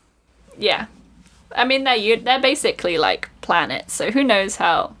mysterious. Yeah, I mean they're basically like planets, so who knows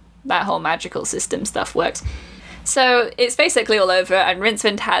how that whole magical system stuff works. So it's basically all over, and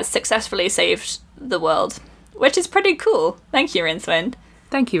Rincewind has successfully saved the world, which is pretty cool. Thank you, Rincewind.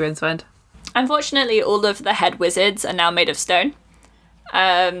 Thank you, Rincewind. Unfortunately, all of the head wizards are now made of stone.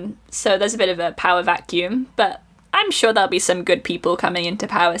 So there's a bit of a power vacuum, but I'm sure there'll be some good people coming into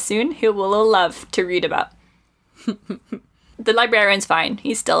power soon who will all love to read about. The librarian's fine.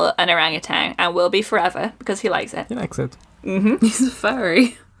 He's still an orangutan and will be forever because he likes it. He likes it. Mm-hmm. He's a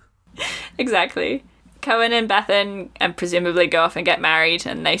furry. Exactly. Cohen and Bethan and presumably go off and get married,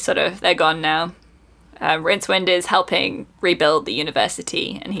 and they're gone now. Rincewind is helping rebuild the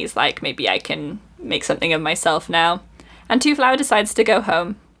university, and he's like, maybe I can make something of myself now. And Two Flower decides to go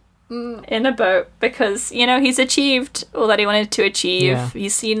home in a boat because, he's achieved all that he wanted to achieve. Yeah.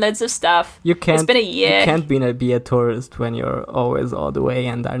 He's seen loads of stuff. It's been a year. You can't be a tourist when you're always all the way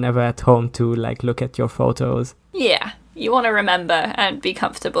and are never at home to like look at your photos. Yeah, you want to remember and be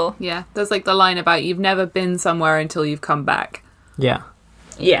comfortable. Yeah, there's like the line about you've never been somewhere until you've come back. Yeah.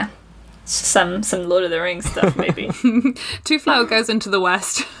 Yeah. Some Lord of the Rings stuff, maybe. Two Flower goes into the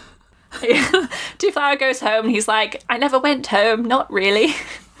West. Yeah. Two Flower goes home and he's like, I never went home, not really.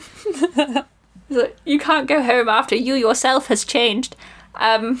 He's like, you can't go home after you yourself has changed.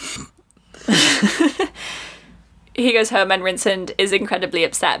 He goes home and Rincewind is incredibly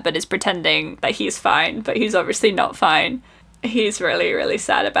upset but is pretending that he's fine, but he's obviously not fine. He's really, really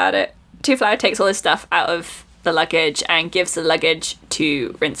sad about it. Two Flower takes all his stuff out of the luggage and gives the luggage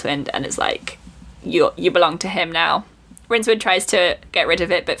to Rincewind and is like, you belong to him now. Rincewind tries to get rid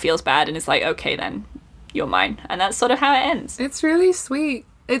of it but feels bad and is like, okay then, you're mine. And that's sort of how it ends. It's really sweet.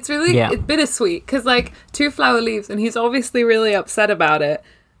 It's really it's bittersweet because like Two Flower leaves and he's obviously really upset about it.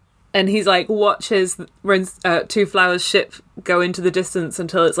 And he's like watches Two Flower's ship go into the distance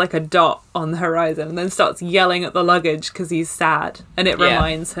until it's like a dot on the horizon and then starts yelling at the luggage because he's sad. And it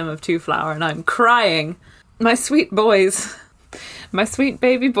reminds him of Two Flower and I'm crying. My sweet boys. My sweet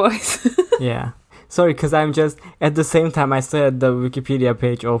baby boys. Yeah. Sorry, because I'm just... At the same time, I said the Wikipedia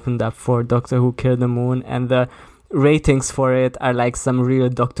page opened up for Doctor Who Kill the Moon, and the ratings for it are like some real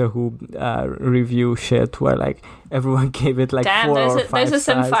Doctor Who review shit, where like everyone gave it like 4 or 5 stars. Those are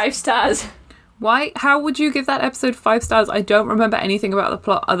some 5 stars. Why? How would you give that episode 5 stars? I don't remember anything about the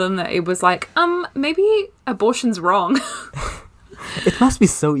plot other than that it was like, maybe abortion's wrong. It must be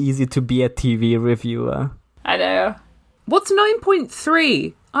so easy to be a TV reviewer. I know. What's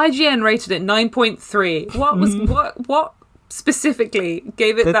 9.3? IGN rated it 9.3. What was what specifically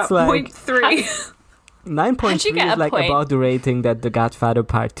gave it That's that like- 0.3? 9.3 is like point? about the rating that The Godfather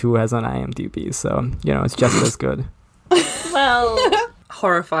Part 2 has on IMDb, so, it's just as good. Well,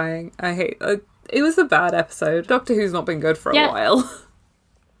 Horrifying. I hate it was a bad episode. Doctor Who's not been good for a while.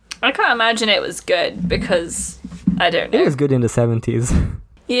 I can't imagine it was good because I don't know. It was good in the 70s.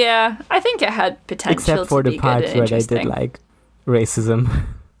 Yeah, I think it had potential Except for to the be parts good and where they interesting. did, like, racism.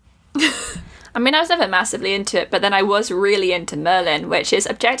 I mean, I was never massively into it, but then I was really into Merlin, which is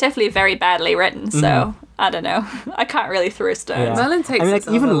objectively very badly written, so I don't know. I can't really throw stones. Yeah. Merlin takes I mean, like,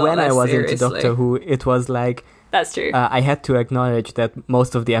 itself a even lot when I less was seriously. into Doctor Who, it was like, That's true. I had to acknowledge that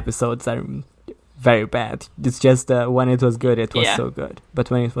most of the episodes are very bad. It's just when it was good, it was so good. But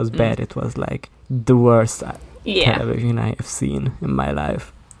when it was bad, it was like the worst television I have seen in my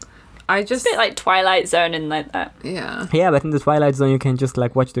life. It's a bit like Twilight Zone and like that. Yeah. Yeah, but in the Twilight Zone, you can just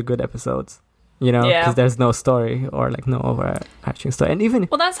like watch the good episodes. Because there's no story or like no overarching story. And even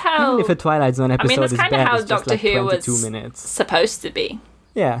that's how. Even if a Twilight Zone episode that's is kind of bad, how it's just Doctor like Who 22 was minutes. supposed to be.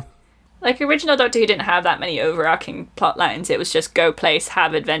 Yeah. Like, original Doctor Who didn't have that many overarching plot lines. It was just go place,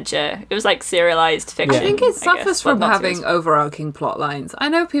 have adventure. It was like serialized fiction. I think it suffers guess, from but not having serious. overarching plot lines. I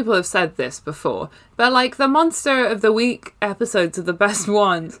know people have said this before, but like the Monster of the Week episodes are the best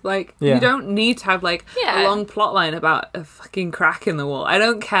ones. Like, you don't need to have like a long plot line about a fucking crack in the wall. I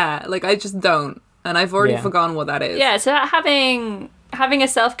don't care. Like, I just don't. And I've already forgotten what that is. Yeah, so having a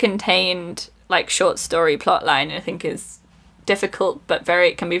self-contained like short story plot line, I think, is difficult, but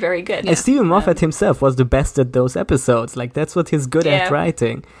can be very good. And Stephen Moffat himself was the best at those episodes. Like, that's what he's good at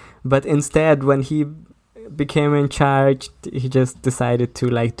writing. But instead, when he became in charge, he just decided to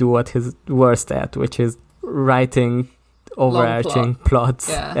like do what he's worst at, which is writing overarching plots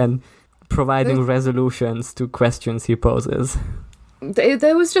and providing resolutions to questions he poses.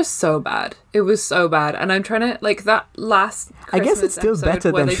 They was just so bad. It was so bad. And I'm trying to, like, that last Christmas I guess it's still episode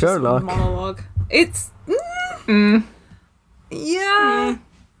better where than they just Sherlock. monologue. It's... Yeah.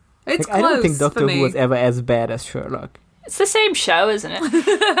 It's Like, I don't think close Doctor for Who me. was ever as bad as Sherlock. It's the same show, isn't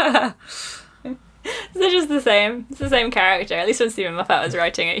it? They're just the same. It's the same character. At least when Stephen Moffat was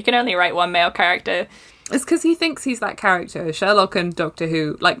writing it, you can only write one male character. It's because he thinks he's that character. Sherlock and Doctor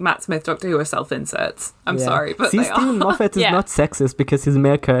Who, like Matt Smith, Doctor Who are self-inserts. I'm sorry, but See, they Stephen are. Moffat is not sexist because his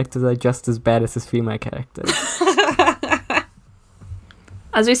male characters are just as bad as his female characters.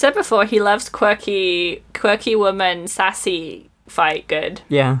 As we said before, he loves quirky woman, sassy fight good.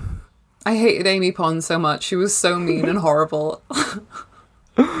 Yeah. I hated Amy Pond so much. She was so mean and horrible.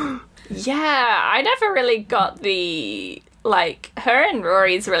 Yeah, I never really got the... Like, her and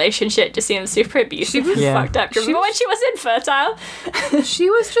Rory's relationship just seems super abusive and fucked up. Do you remember when she was infertile? She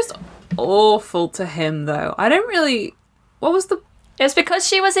was just awful to him, though. I don't really... What was the... It was because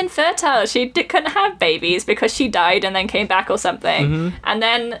she was infertile. She couldn't have babies because she died and then came back or something. Mm-hmm. And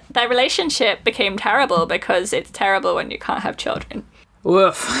then their relationship became terrible because it's terrible when you can't have children.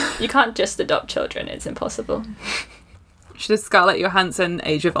 Woof. You can't just adopt children. It's impossible. She did Scarlett Johansson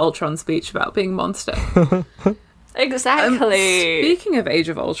Age of Ultron speech about being monster. Exactly. Speaking of Age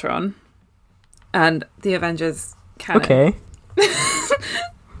of Ultron and the Avengers canon. Okay.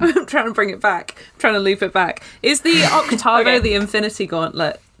 I'm trying to bring it back. I'm trying to loop it back. Is the Octavo the Infinity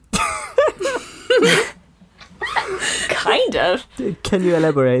Gauntlet? Kind of. Can you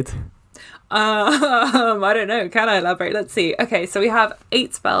elaborate? I don't know. Can I elaborate? Let's see. Okay, so we have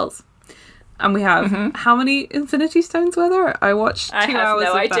 8 spells. And we have how many Infinity Stones were there? I watched 2 I have hours no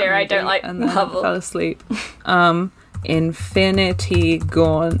of that idea. I movie don't like and then Marvel. fell asleep. Infinity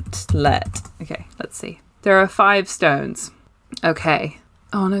Gauntlet. Okay, let's see. There are 5 stones. Okay.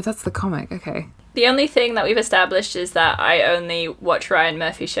 Oh no, that's the comic. Okay. The only thing that we've established is that I only watch Ryan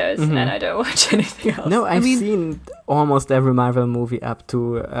Murphy shows and I don't watch anything else. No, I've seen almost every Marvel movie up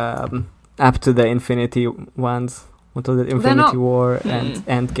to the Infinity ones. What was it? Infinity War and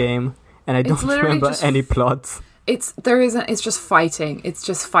Endgame. And I don't remember any plots. It's just fighting. It's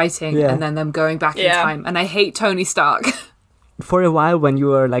just fighting and then them going back in time. And I hate Tony Stark. For a while when you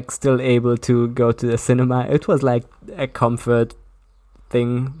were like still able to go to the cinema, it was like a comfort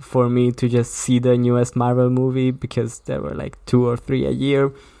thing for me to just see the newest Marvel movie because there were like 2 or 3 a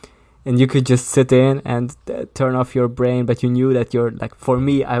year. And you could just sit in and turn off your brain, but you knew that you're like, for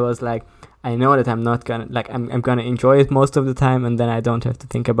me, I was like, I know that I'm not gonna, like, I'm gonna enjoy it most of the time, and then I don't have to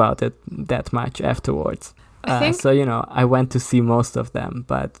think about it that much afterwards. I think... So, I went to see most of them,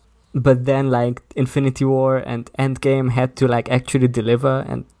 but but then like Infinity War and Endgame had to like actually deliver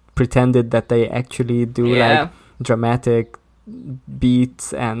and pretended that they actually do like dramatic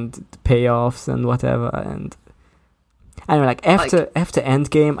beats and payoffs and whatever. And I don't know, like after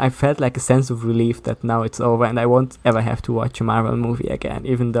Endgame, I felt like a sense of relief that now it's over and I won't ever have to watch a Marvel movie again,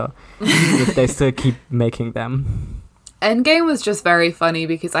 even if they still keep making them. Endgame was just very funny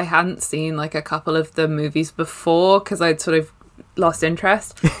because I hadn't seen like a couple of the movies before because I'd sort of lost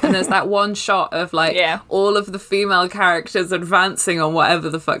interest. And there's that one shot of like all of the female characters advancing on whatever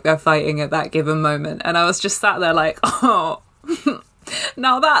the fuck they're fighting at that given moment. And I was just sat there like, oh,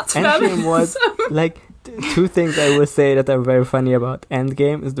 now that's Endgame was like... Two things I will say that are very funny about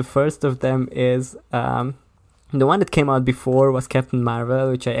Endgame is the first of them is the one that came out before was Captain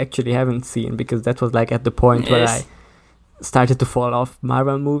Marvel, which I actually haven't seen because that was like at the point where I started to fall off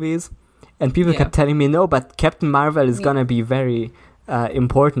Marvel movies, and people kept telling me no, but Captain Marvel is gonna be very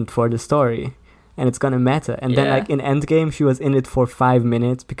important for the story and it's gonna matter. And then like in Endgame she was in it for 5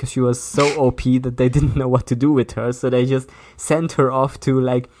 minutes because she was so OP that they didn't know what to do with her, so they just sent her off to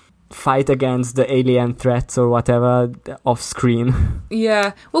like fight against the alien threats or whatever off screen.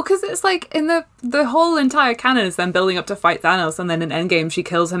 Yeah, well, because it's like in the whole entire canon is then building up to fight Thanos, and then in Endgame she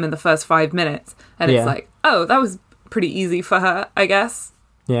kills him in the first 5 minutes, and it's like, oh, that was pretty easy for her, I guess.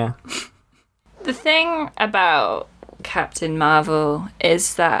 Yeah. The thing about Captain Marvel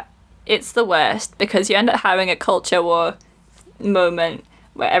is that it's the worst because you end up having a culture war moment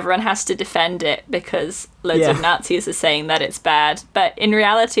where everyone has to defend it because loads of Nazis are saying that it's bad. But in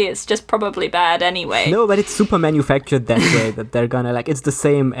reality, it's just probably bad anyway. No, but it's super manufactured that way, that they're gonna, like, it's the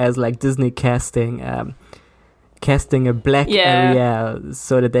same as, like, Disney casting a black Ariel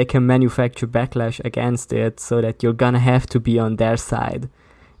so that they can manufacture backlash against it so that you're gonna have to be on their side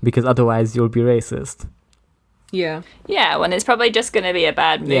because otherwise you'll be racist. Yeah. Yeah, when it's probably just gonna be a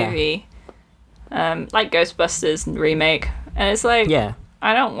bad movie. Like Ghostbusters remake. And it's like... Yeah.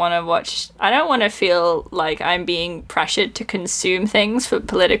 I don't want to feel like I'm being pressured to consume things for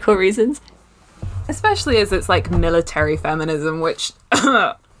political reasons. Especially as it's like military feminism, which...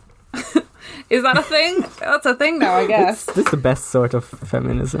 Is that a thing? That's a thing now, I guess. It's the best sort of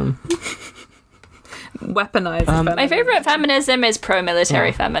feminism. Weaponized feminism. My favourite feminism is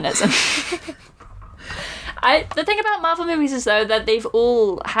pro-military feminism. The thing about Marvel movies is, though, that they've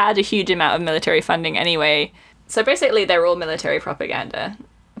all had a huge amount of military funding anyway. So basically, they're all military propaganda,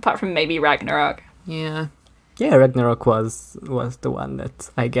 apart from maybe Ragnarok. Yeah. Yeah, Ragnarok was the one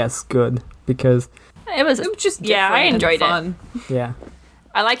that's, I guess, good, because... It was just I enjoyed it. Yeah.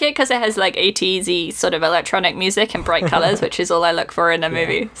 I like it because it has, like, 80s-y sort of electronic music and bright colours, which is all I look for in a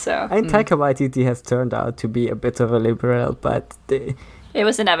movie, so... I mean, Taika Waititi has turned out to be a bit of a liberal, but... It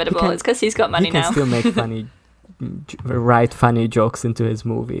was inevitable. It's because he's got money now. He can still make funny jokes into his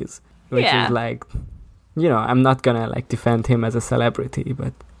movies, which is, like... You know, I'm not gonna, like, defend him as a celebrity,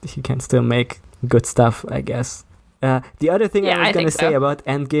 but he can still make good stuff, I guess. The other thing I was gonna say about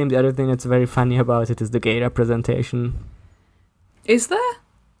Endgame, the other thing that's very funny about it is the gay representation. Is there?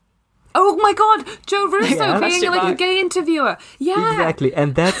 Oh my god, Joe Russo being like a gay interviewer. Yeah. Exactly,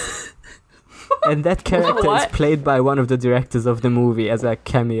 and that character is played by one of the directors of the movie as a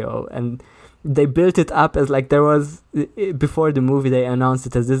cameo, and they built it up as like there was before the movie they announced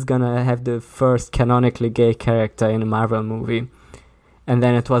it as this is gonna have the first canonically gay character in a Marvel movie, and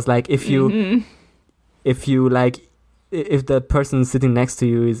then it was like if you if the person sitting next to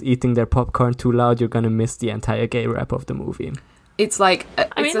you is eating their popcorn too loud, you're gonna miss the entire gay rap of the movie. It's like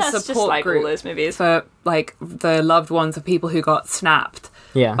it's a support group all those movies for like the loved ones of people who got snapped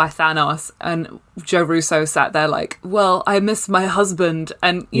by Thanos, and Joe Russo sat there like, well, I miss my husband,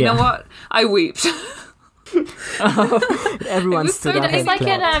 and you know what? I wept. Everyone stood up.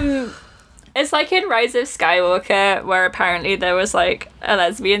 It's like in Rise of Skywalker, where apparently there was like a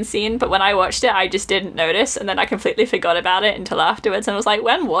lesbian scene, but when I watched it, I just didn't notice, and then I completely forgot about it until afterwards, and I was like,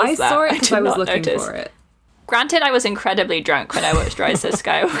 when was that? I saw it because I was looking for it. Granted, I was incredibly drunk when I watched Rise of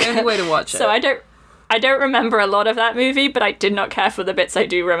Skywalker. The only way to watch it. So I don't remember a lot of that movie, but I did not care for the bits I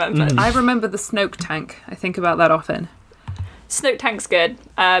do remember. I remember the Snoke tank. I think about that often. Snoke tank's good.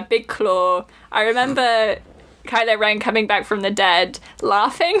 Big claw. I remember Kylo Ren coming back from the dead,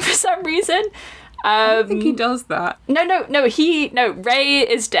 laughing for some reason. I don't think he does that. No. Rey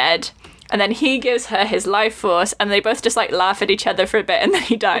is dead, and then he gives her his life force, and they both just like laugh at each other for a bit, and then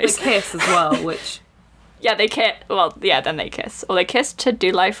he dies. They kiss as well, which. Yeah, they kiss. Well, yeah, then they kiss. Or they kiss to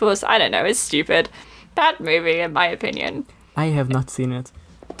do life force. I don't know. It's stupid. Bad movie, in my opinion. I have not seen it.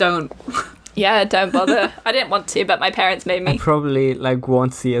 Don't. Yeah, don't bother. I didn't want to, but my parents made I me. probably like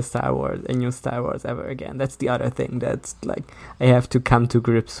won't see a new Star Wars ever again. That's the other thing that's like I have to come to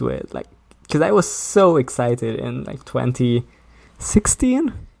grips with, like, because I was so excited in like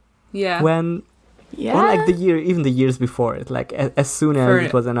 2016 Yeah. when, Yeah. or like even the years before it, like as soon as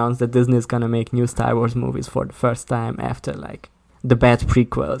it was announced that Disney is gonna make new Star Wars movies for the first time after like the bad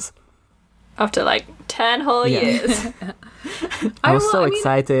prequels. After like 10 whole years. I was so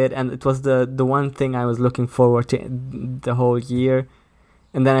excited, and it was the one thing I was looking forward to the whole year.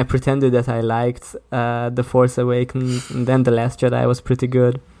 And then I pretended that I liked The Force Awakens, and then The Last Jedi was pretty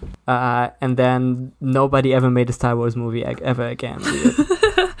good. And then nobody ever made a Star Wars movie ever again.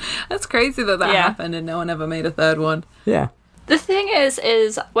 That's crazy that happened and no one ever made a third one. Yeah. The thing is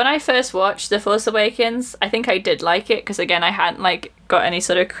when I first watched The Force Awakens, I think I did like it because, again, I hadn't like got any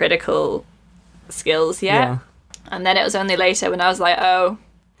sort of critical skills yet. Yeah. And then it was only later when I was like, oh.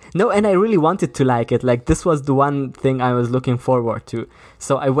 No, and I really wanted to like it. Like, this was the one thing I was looking forward to.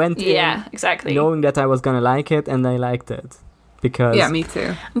 So I went in exactly. knowing that I was going to like it, and I liked it. Because yeah, me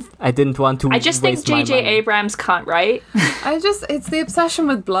too. I didn't want to I just think J.J. Abrams can't write. It's the obsession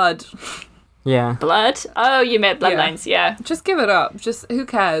with blood. Yeah. Blood? Oh, you meant Bloodlines, yeah. Just give it up. Just, who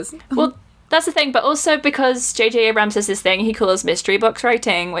cares? Well, that's the thing, but also because J.J. Abrams has this thing he calls mystery box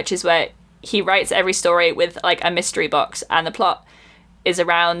writing, which is where he writes every story with like a mystery box, and the plot is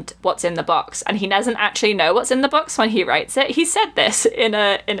around what's in the box, and he doesn't actually know what's in the box when he writes it. He said this in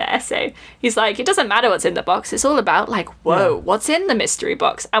an essay. He's like, it doesn't matter what's in the box, it's all about like, whoa, what's in the mystery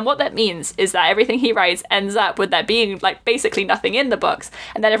box? And what that means is that everything he writes ends up with there being like basically nothing in the box,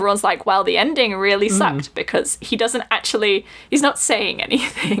 and then everyone's like, well, the ending really sucked because he's not saying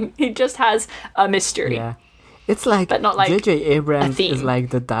anything. He just has a mystery. Yeah. It's like, but not like J.J. Abrams is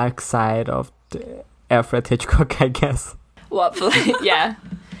like the dark side of Alfred Hitchcock, I guess. What? Yeah.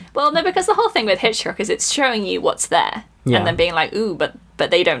 Well, no, because the whole thing with Hitchcock is it's showing you what's there, and then being like, ooh, but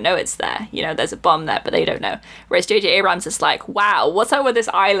they don't know it's there. You know, there's a bomb there, but they don't know. Whereas J.J. Abrams is like, wow, what's up with this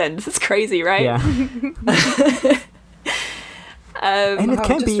island? It's crazy, right? Yeah. And it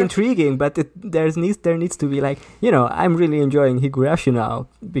can be intriguing, but there needs to be like, you know, I'm really enjoying Higurashi now,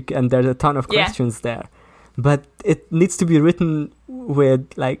 and there's a ton of questions there. But it needs to be written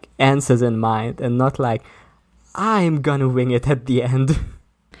with like answers in mind, and not like, I'm gonna wing it at the end.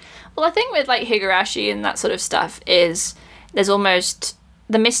 Well, I think with like Higurashi and that sort of stuff is there's almost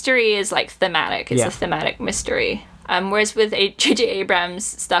the mystery is like thematic. It's a thematic mystery. Whereas with J.J. Abrams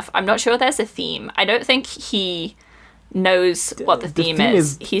stuff, I'm not sure there's a theme. I don't think he knows what the theme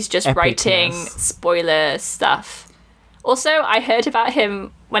is. He's just writing spoiler stuff. Also, I heard about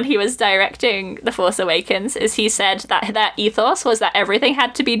him when he was directing The Force Awakens, is he said that their ethos was that everything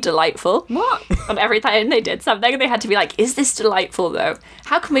had to be delightful. What? And every time they did something, they had to be like, is this delightful, though?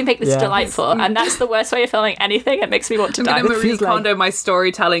 How can we make this delightful? And that's the worst way of filming anything. It makes me want to die. I'm going to Marie Kondo my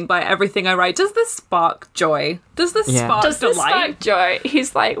storytelling by everything I write. Does this spark joy? Does this spark Does this delight? spark joy?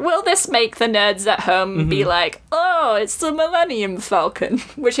 He's like, will this make the nerds at home be like, oh, it's the Millennium Falcon,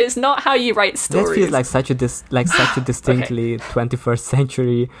 which is not how you write stories. That feels like such a distinctly 21st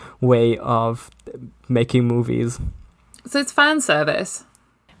century way of making movies. So it's fan service.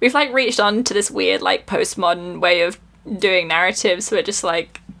 We've like reached on to this weird like postmodern way of doing narratives where just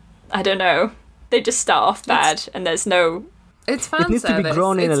like, I don't know, they just start off bad and there's no... It's fan service. It needs to be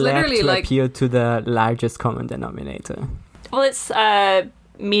grown in a lab to like... appeal to the largest common denominator. Well, it's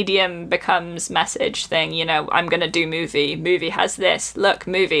medium becomes message thing, you know, I'm gonna do movie has this, look,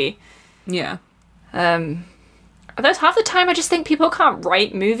 movie. Yeah. Although half the time I just think people can't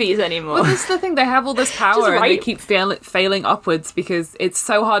write movies anymore. Well, that's the thing, they have all this power and they keep failing upwards because it's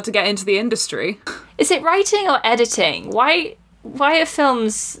so hard to get into the industry. Is it writing or editing? Why are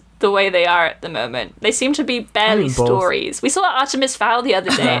films the way they are at the moment? They seem to be barely stories. We saw Artemis Fowl the other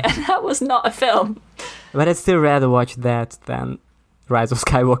day and that was not a film. But I'd still rather watch that than Rise of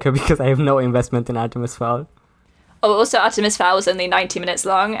Skywalker because I have no investment in Artemis Fowl. Oh, also Artemis Fowl was only 90 minutes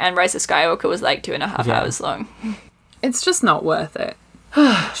long and Rise of Skywalker was like 2.5 hours long. It's just not worth it.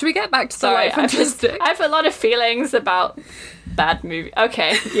 Should we get back to the Life Fantastic? I have a lot of feelings about bad movies.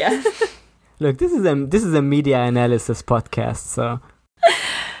 Okay, yeah. Look, this is a media analysis podcast, so...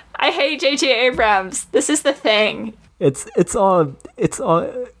 I hate J.J. Abrams. This is the thing. It's all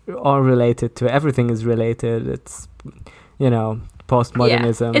related to... Everything is related. It's, you know...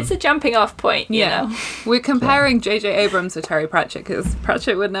 postmodernism. Yeah, it's a jumping off point, you know. We're comparing J.J. Abrams to Terry Pratchett because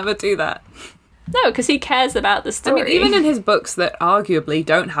Pratchett would never do that. No, because he cares about the story. I mean, even in his books that arguably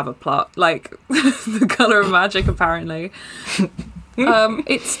don't have a plot, like The Colour of Magic, apparently,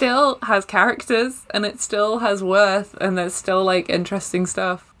 it still has characters and it still has worth and there's still, like, interesting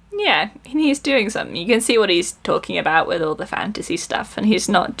stuff. Yeah, and he's doing something. You can see what he's talking about with all the fantasy stuff, and he's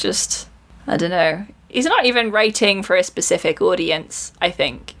not just, I don't know, he's not even writing for a specific audience, I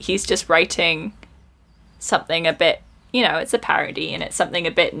think. He's just writing something a bit, you know, it's a parody and it's something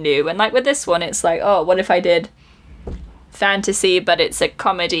a bit new. And like with this one, it's like, oh, what if I did fantasy, but it's a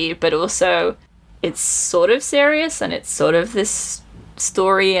comedy, but also it's sort of serious and it's sort of this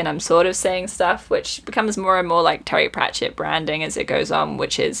story and I'm sort of saying stuff, which becomes more and more like Terry Pratchett branding as it goes on,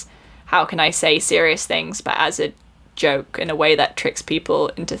 which is how can I say serious things but as a joke in a way that tricks people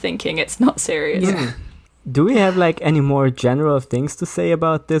into thinking it's not serious. Yeah. Do we have like any more general things to say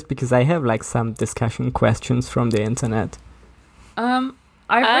about this? Because I have like some discussion questions from the internet. I've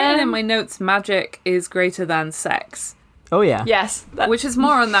written in my notes magic is greater than sex. Oh yeah. Yes. Which is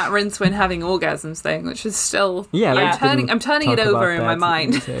more on that Rincewind having orgasms thing, which is still yeah. I'm turning it over in my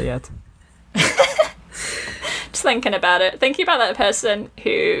mind. Yet. Just thinking about it. Thinking about that person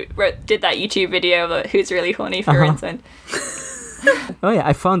who did that YouTube video of who's really horny for Rincewind. Oh yeah,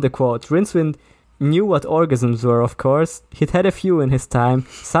 I found the quote. Rincewind knew what orgasms were, of course. He'd had a few in his time,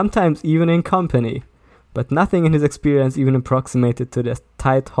 sometimes even in company. But nothing in his experience even approximated to the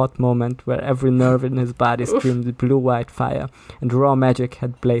tight, hot moment where every nerve in his body screamed blue-white fire, and raw magic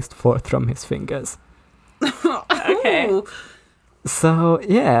had blazed forth from his fingers. Okay. So,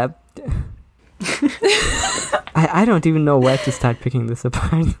 yeah. I don't even know where to start picking this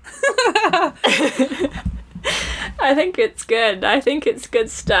apart. I think it's good. I think it's good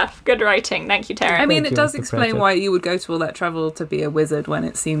stuff. Good writing. Thank you, Taryn. I mean, Thank it you, does Mr. explain Pratchett. why you would go to all that trouble to be a wizard when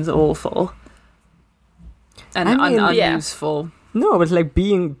it seems awful. And I mean, unuseful. No, but like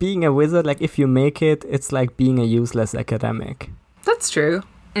being a wizard, like if you make it, it's like being a useless academic. That's true.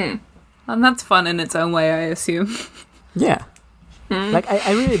 And that's fun in its own way, I assume. Yeah. Like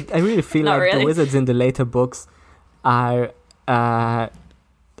I really feel Not like really. the wizards in the later books are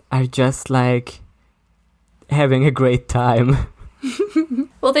just like having a great time.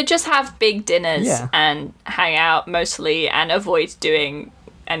 Well, they just have big dinners Yeah. and hang out mostly and avoid doing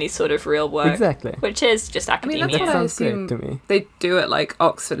any sort of real work. Exactly. Which is just I mean, academia. that's what I Sounds great assume to me. they do at like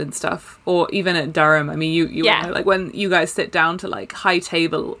Oxford and stuff, or even at Durham. I mean, you Yeah. know, like when you guys sit down to like high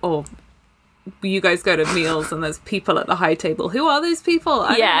table, or you guys go to meals and there's people at the high table. Who are these people?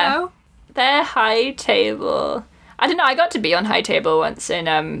 I Yeah. don't know. They're high table. I don't know. I got to be on high table once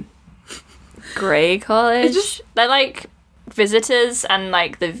in Grey College. They're like visitors and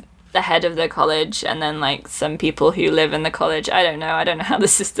like the head of the college, and then like some people who live in the college. I don't know how the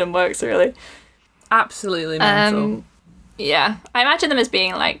system works really. Absolutely mental. Yeah, I imagine them as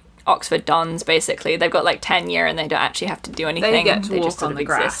being like Oxford dons. Basically, they've got like tenure and they don't actually have to do anything. They get to just walk sort on of the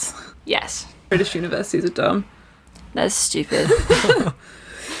exist. grass. Yes, British universities are dumb. that's stupid.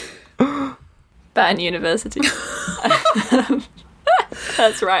 Burn University.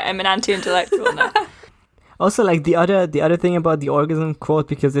 That's right. I'm an anti-intellectual now. Also, like the other thing about the orgasm quote,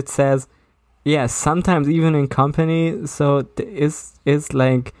 because it says, yeah, sometimes even in company. So is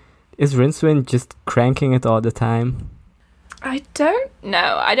Rincewind just cranking it all the time? I don't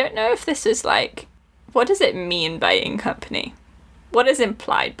know. I don't know if this is like, what does it mean by in company? What is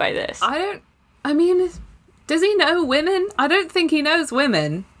implied by this? I mean, does he know women? I don't think he knows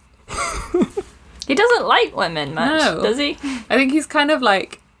women. He doesn't like women much, No. does he? I think he's kind of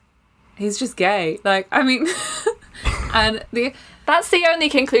like, he's just gay. Like, I mean, and That's the only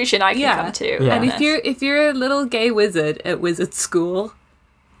conclusion I can Yeah. come to. Yeah. and on if you're a little gay wizard at wizard school,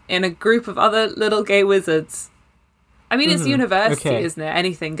 in a group of other little gay wizards, I mean, it's university, Okay. isn't it?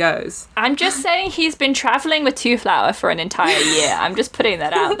 Anything goes. I'm just saying he's been travelling with Two Flower for an entire year. I'm just putting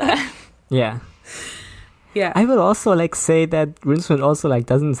that out there. Yeah. Yeah. I will also like say that Rincewind also like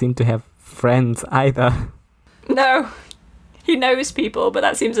doesn't seem to have friends either. No. He knows people, but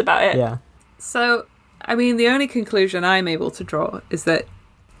that seems about it. Yeah. So, I mean, the only conclusion I'm able to draw is that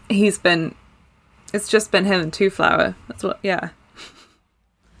it's just been him and Two Flower. That's what, yeah.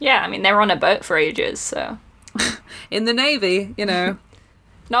 Yeah, I mean, they were on a boat for ages, so... In the Navy, you know.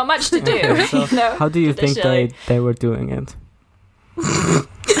 Not much to do. Okay, so you know, how do you think traditionally. they were doing it?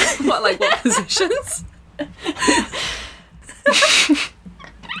 What positions?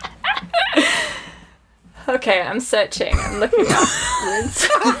 Okay, I'm searching. I'm looking up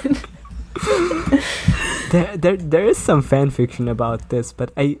Rincewind. There is some fan fiction about this,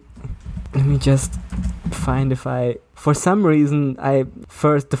 but let me just find if I, for some reason, the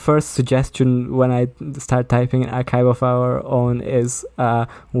first suggestion when I start typing in Archive of Our Own is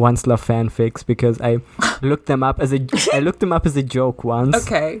Once Love fanfics, because I looked them up as a joke once.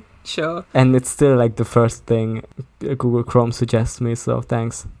 Okay, sure. And it's still like the first thing Google Chrome suggests me, so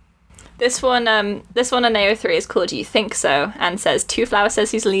thanks. This one on AO3 is called You Think So, and says, Two Flower says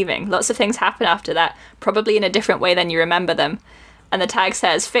he's leaving. Lots of things happen after that, probably in a different way than you remember them. And the tag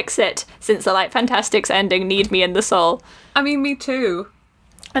says, fix it, since the Light Fantastics ending need me in the soul. I mean, me too.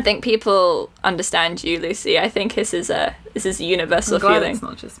 I think people understand you, Lucy. I think this is a universal I'm glad feeling. It's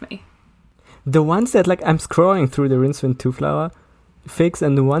not just me. The ones that, like, I'm scrolling through the Rincewind Two Flower fics,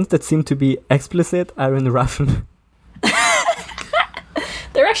 and the ones that seem to be explicit are in Russian.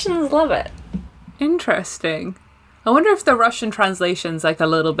 The Russians love it. Interesting. I wonder if the Russian translation's like a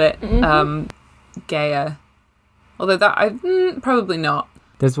little bit gayer. Although probably not.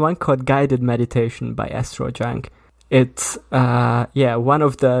 There's one called Guided Meditation by Astrojunk. It's one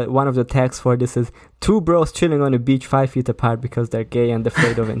of the tags for this is two bros chilling on a beach 5 feet apart because they're gay and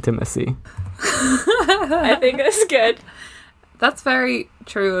afraid of intimacy. I think that's good. That's very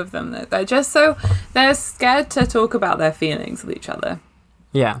true of them, though. They're scared to talk about their feelings with each other.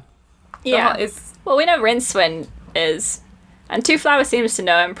 Yeah. Yeah. Well, we know Rincewind is, and Two Flower seems to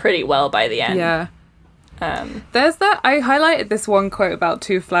know him pretty well by the end. Yeah. There's that. I highlighted this one quote about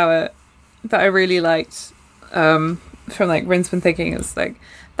Two Flower that I really liked from like Rincewind thinking. It's like,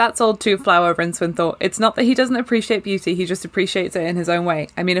 that's old Two Flower, Rincewind thought. It's not that he doesn't appreciate beauty, he just appreciates it in his own way.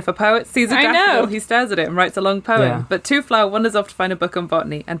 I mean, if a poet sees a daffodil, he stares at it and writes a long poem. Yeah. But Two Flower wanders off to find a book on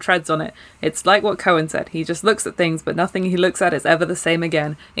botany and treads on it. It's like what Cohen said. He just looks at things, but nothing he looks at is ever the same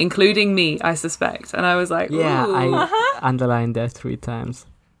again, including me, I suspect. And I was like, yeah, ooh. I underlined that 3 times.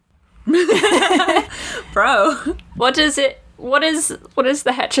 Bro. What is the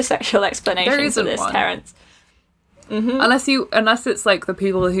heterosexual explanation There for isn't this, one. Terence? Mm-hmm. Unless it's like the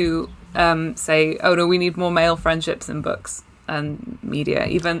people who say, oh no, we need more male friendships in books and media,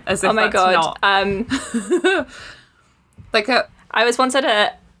 even as if Oh my that's god. not. Like I was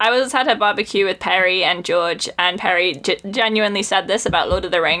at a barbecue with Perry and George, and Perry genuinely said this about Lord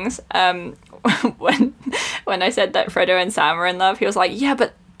of the Rings. When I said that Frodo and Sam are in love, he was like, yeah,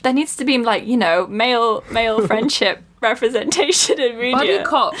 but there needs to be, like, you know, male friendship representation in media. buddy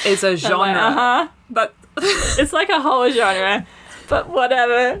cop is a genre. I'm like, uh-huh. But It's like a whole genre, but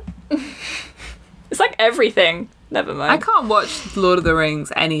whatever. It's like everything. Never mind. I can't watch Lord of the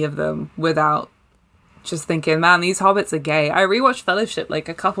Rings, any of them, without just thinking, man, these hobbits are gay. I rewatched Fellowship like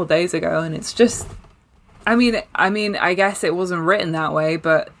a couple days ago, and it's just, I mean, I guess it wasn't written that way,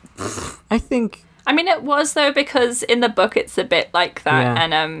 but I think it was, though, because in the book it's a bit like that, Yeah.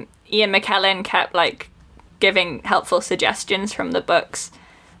 and Ian McKellen kept, like, giving helpful suggestions from the books.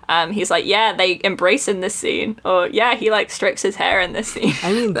 He's like, yeah, they embrace in this scene, or yeah, he, like, strokes his hair in this scene.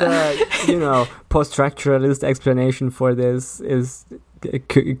 I mean, the post-structuralist explanation for this is it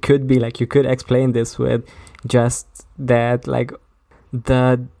could be like you could explain this with just that, like,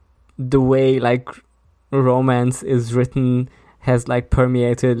 the way, like, romance is written has, like,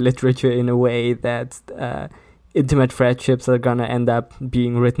 permeated literature in a way that intimate friendships are gonna end up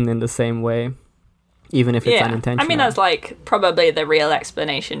being written in the same way, even if it's unintentional. I mean, that's, like, probably the real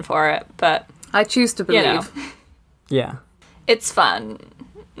explanation for it, but I choose to believe. you know, Yeah. it's fun.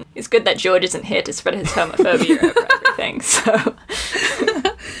 It's good that George isn't here to spread his homophobia over everything, so...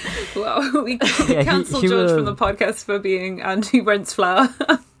 Well, we Yeah, cancelled he George will- from the podcast for being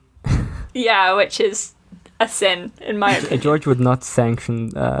anti-Rinceflower. Yeah, which is a sin, in my opinion. George would not sanction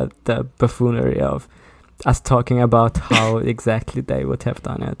the buffoonery of us talking about how exactly they would have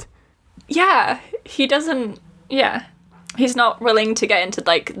done it. Yeah, he doesn't... Yeah. He's not willing to get into,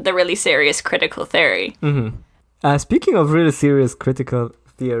 like, the really serious critical theory. Mm-hmm. Speaking of really serious critical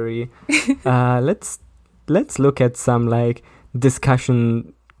theory, let's look at some, like,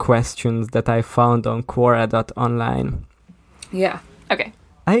 discussion questions that I found on Quora.online. Yeah. Okay.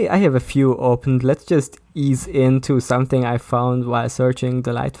 I have a few opened. Let's just ease into something I found while searching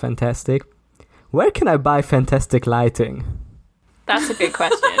the Light Fantastic. Where can I buy fantastic lighting? That's a good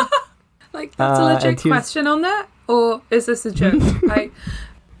question. Like, that's a and legit here's- question on that? Or is this a joke?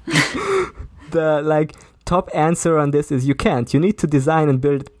 The, like, top answer on this is you can't. You need to design and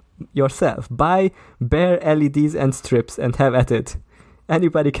build it yourself. Buy bare LEDs and strips and have at it.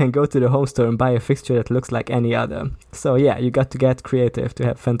 Anybody can go to the home store and buy a fixture that looks like any other. So yeah, you got to get creative to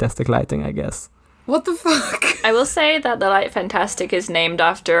have fantastic lighting, I guess. What the fuck? I will say that the Light Fantastic is named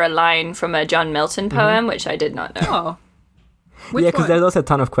after a line from a John Milton poem, which I did not know. Oh. Which Yeah, because one? there's also a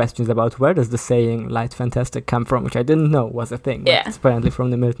ton of questions about where does the saying Light Fantastic come from, which I didn't know was a thing. But Yeah. it's apparently from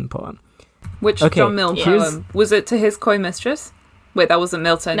the Milton poem. Which Okay, John Milton here's- poem? Was it to his coy mistress? Wait, that wasn't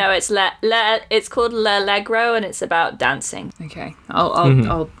Milton. No, it's it's called L'Allegro, and it's about dancing. Okay,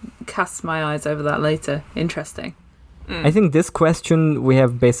 I'll cast my eyes over that later. Interesting. I think this question we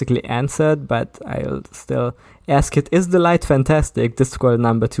have basically answered, but I'll still ask it. Is The Light Fantastic, Discworld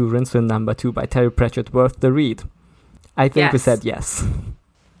number 2, Rincewind number 2 by Terry Pratchett worth the read? I think we said yes.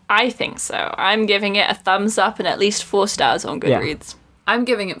 I think so. I'm giving it a thumbs up and at least 4 stars on Goodreads. I'm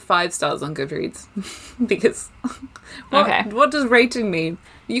giving it 5 stars on Goodreads because what does rating mean?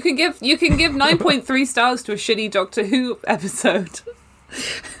 You can give 9.3 stars to a shitty Doctor Who episode.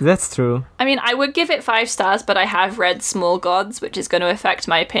 That's true. I mean, I would give it 5 stars, but I have read Small Gods, which is going to affect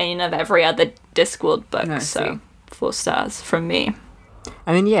my opinion of every other Discworld book. So 4 stars from me.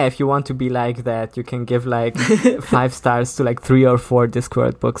 I mean, yeah, if you want to be like that, you can give like 5 stars to like 3 or 4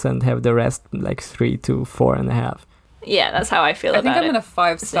 Discworld books and have the rest like 3 to 4.5. Yeah, that's how I feel about it. I think I'm going to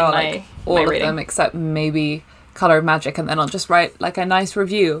 5-star like all of them except maybe Colour of Magic, and then I'll just write like a nice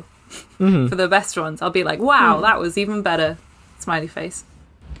review for the best ones. I'll be like, wow, that was even better. Smiley face.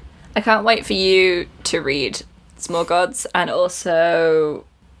 I can't wait for you to read Small Gods, and also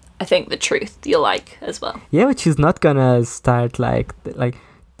I think The Truth you'll like as well. Yeah, but she's not gonna start like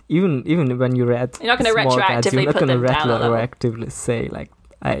even when you read you're not gonna retroactively you're not gonna retroactively say like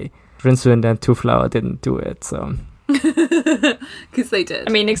Rincewind and Two Flower didn't do it, so because they did.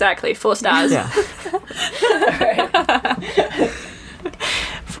 I mean, exactly 4 stars. Yeah.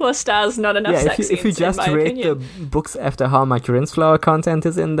 4 stars, not enough sex scenes, if you just rate the books after how much Rinceflower content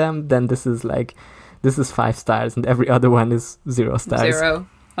is in them, then this is 5 stars, and every other one is 0 stars. 0,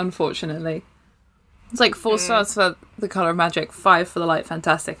 unfortunately. It's like 4 stars for The Colour of Magic, 5 for The Light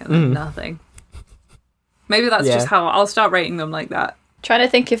Fantastic, and then nothing. Maybe that's just how I'll start rating them like that. Trying to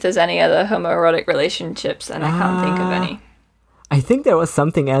think if there's any other homoerotic relationships, and I can't think of any. I think there was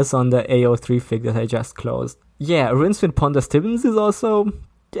something else on the AO3 fig that I just closed. Yeah, Rincewind Ponder Stibbons is also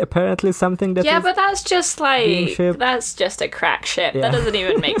apparently something that but that's just like that's just a crack ship. That doesn't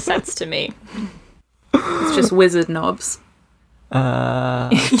even make sense to me. It's just wizard knobs.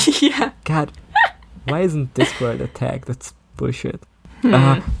 Yeah. God, why isn't Discworld a tag? That's bullshit.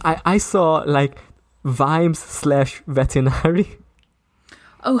 I saw like Vimes/Veterinary.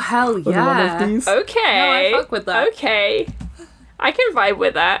 Oh hell yeah! One of these. Okay, no, I fuck with that. Okay, I can vibe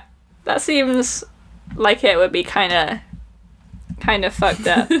with that. That seems like it would be kind of fucked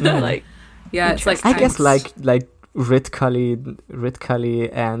up. Like, yeah, it's like I guess like Ritcully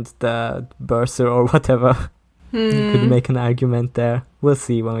and the Bursar or whatever. You could make an argument there. We'll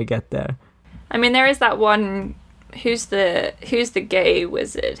see when we get there. I mean, there is that one. Who's the gay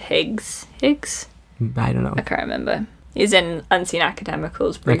wizard? Higgs? I don't know. I can't remember. He's in Unseen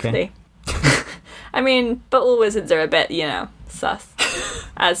Academicals briefly. Okay. I mean, but all wizards are a bit, sus,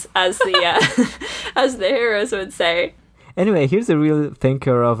 as the heroes would say. Anyway, here's a real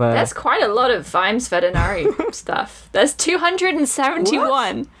thinker of a... There's quite a lot of Vimes Veterinary stuff. There's 271.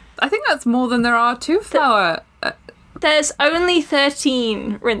 What? I think that's more than there are Two Flower. There's only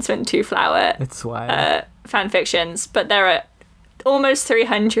 13 Rincewind Two Flower fanfictions, but there are almost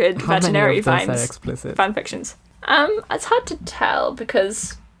 300 veterinary Vimes fanfictions. It's hard to tell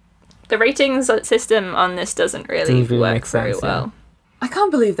because the ratings system on this doesn't really work very well. I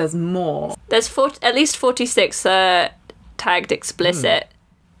can't believe there's more. There's at least 46 tagged explicit,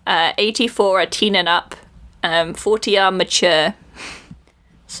 84 are teen and up, 40 are mature.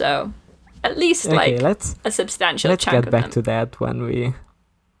 So at least a substantial chunk of them. Let's get back to that when we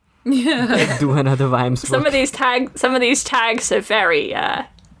do another Vimes book. Some of these tags are very,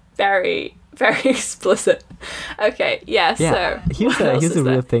 very, very explicit. Okay, so here's a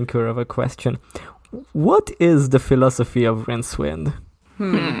real thinker of a question. What is the philosophy of Rincewind?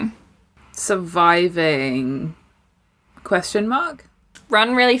 Surviving? ?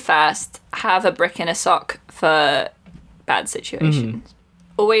 Run really fast. Have a brick in a sock for bad situations.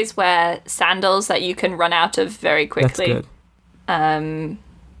 Always wear sandals that you can run out of very quickly. That's good.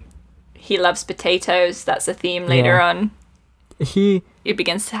 He loves potatoes. That's a theme later on. He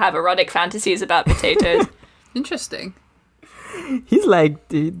begins to have erotic fantasies about potatoes. Interesting. He's like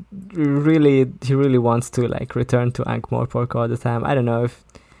he really wants to like return to Ankh-Morpork all the time. I don't know if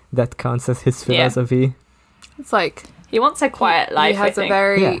that counts as his philosophy. It's like he wants a quiet life. He has a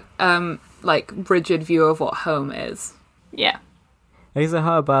very like rigid view of what home is. Yeah. So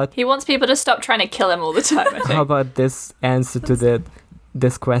how about he wants people to stop trying to kill him all the time, I think. How about this answer to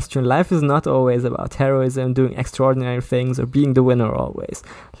this question? Life is not always about heroism, doing extraordinary things, or being the winner always.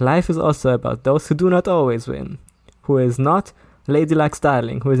 Life is also about those who do not always win. Who is not Lady Luck's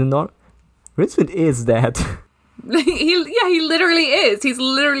darling, who is not... Rincewind is that. He literally is. He's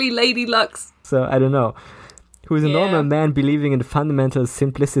literally Lady Luck's... So, I don't know. who is a normal man believing in the fundamental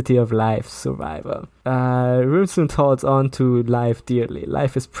simplicity of life, survivor. Rincewind holds on to life dearly.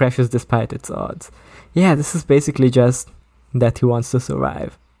 Life is precious despite its odds. Yeah, this is basically just that he wants to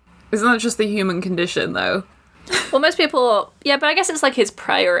survive. Isn't that just the human condition, though? Well, most people, but I guess it's like his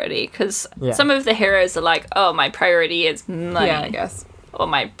priority, because some of the heroes are like, oh, my priority is money. Yeah, I guess. Or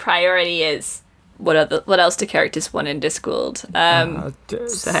my priority is, what else do characters want in Discworld?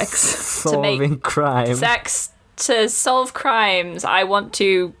 Sex. Solving crime. Sex to solve crimes. I want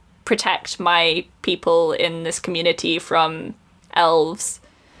to protect my people in this community from elves.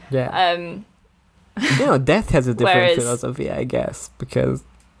 Yeah. Death has a different philosophy, I guess, because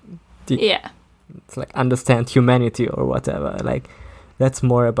it's like understand humanity or whatever. Like, that's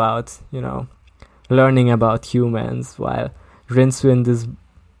more about, learning about humans, while Rincewind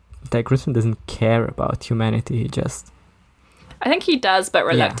doesn't care about humanity. He just... I think he does, but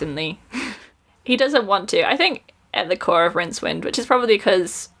reluctantly. Yeah. He doesn't want to. I think at the core of Rincewind, which is probably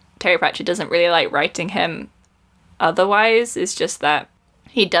because Terry Pratchett doesn't really like writing him otherwise, is just that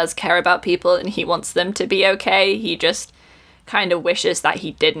he does care about people and he wants them to be okay. He just kind of wishes that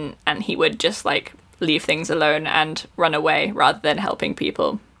he didn't, and he would just like leave things alone and run away rather than helping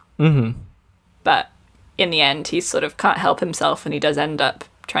people. Mm-hmm. But in the end, he sort of can't help himself, and he does end up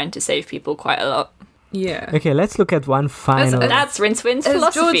trying to save people quite a lot. Yeah. Okay, let's look at one final... That's Rincewind's philosophy.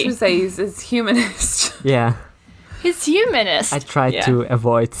 As George would say, he's humanist. Yeah. He's humanist. I tried to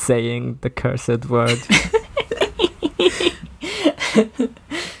avoid saying the cursed word.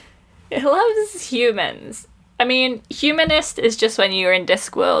 He loves humans. I mean, humanist is just when you're in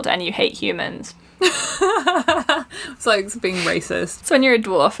Discworld and you hate humans. It's like being racist. It's when you're a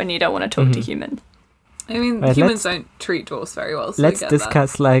dwarf and you don't want to talk to humans. I mean, humans don't treat dwarves very well. So let's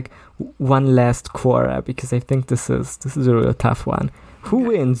discuss like one last Quora, because I think this is a real tough one. Who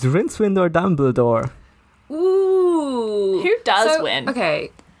wins, Rincewind or Dumbledore? Ooh. Who does win?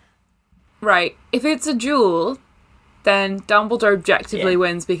 Okay. Right. If it's a duel, then Dumbledore objectively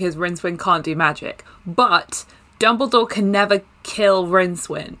wins because Rincewind can't do magic. But Dumbledore can never kill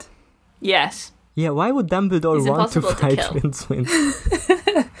Rincewind. Yes. Yeah, why would Dumbledore want to fight Rincewind?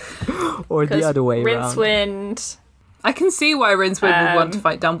 Or the other way around? Rincewind... I can see why Rincewind would want to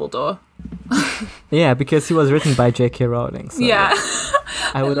fight Dumbledore. Yeah, because he was written by J.K. Rowling. So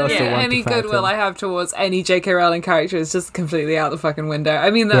I would also want any to fight goodwill him. I have towards any J.K. Rowling character is just completely out the fucking window. I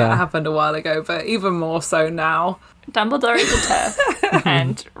mean, that happened a while ago, but even more so now. Dumbledore is a turf,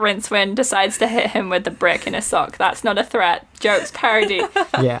 and Rincewind decides to hit him with the brick in his sock. That's not a threat. Joke's parody.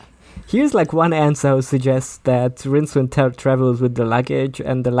 Yeah. Here's like one answer who suggests that Rincewind travels with the luggage,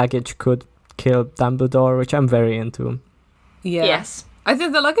 and the luggage could kill Dumbledore, which I'm very into. Yeah. Yes. I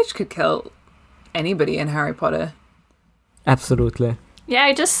think the luggage could kill anybody in Harry Potter. Absolutely. Yeah,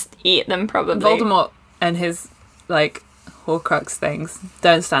 I just eat them probably. Voldemort and his, like, Horcrux things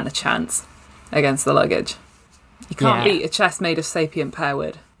don't stand a chance against the luggage. You can't beat a chest made of sapient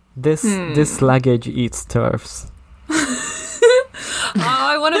pearwood. This luggage eats turfs. Oh,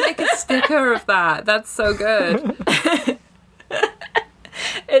 I want to make a sticker of that. That's so good.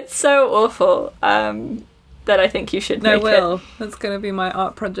 It's so awful that I think you should make it. That's going to be my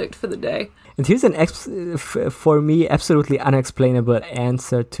art project for the day. And here's an for me absolutely unexplainable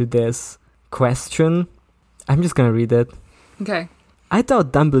answer to this question. I'm just going to read it. Okay. I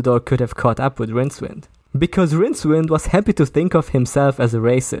thought Dumbledore could have caught up with Rincewind, because Rincewind was happy to think of himself as a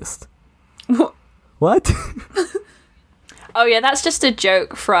racist. What? Oh yeah, that's just a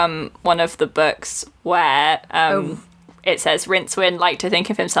joke from one of the books where it says Rincewind liked to think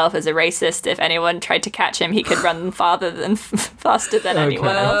of himself as a racist. If anyone tried to catch him, he could run faster than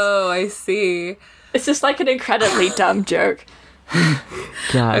anyone else. Oh, I see. It's just like an incredibly dumb joke.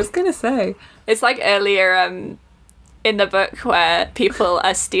 I was going to say. It's like earlier in the book where people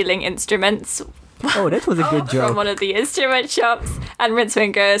are stealing instruments. Oh, that was a good joke. From one of the instrument shops, and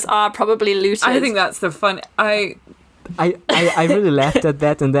Rincewind goes, probably looters. I think that's the fun. I really laughed at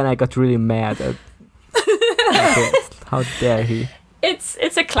that, and then I got really mad at how dare he. It's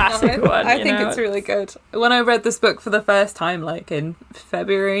a classic one. I think it's really good. When I read this book for the first time, like in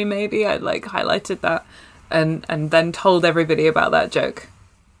February maybe, I like highlighted that and then told everybody about that joke.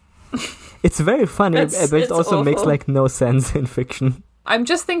 It's very funny, but it also awful. makes like no sense in fiction. I'm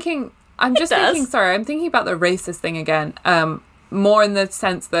thinking about the racist thing again. More in the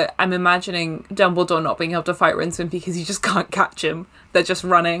sense that I'm imagining Dumbledore not being able to fight Rincewind because you just can't catch him. They're just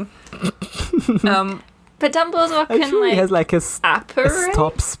running. But Dumbledore can he has like a apparate?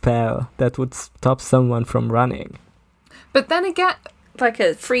 Stop spell that would stop someone from running. But then again, like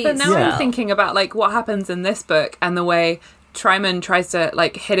a freeze. But now I'm thinking about like what happens in this book and the way Tryman tries to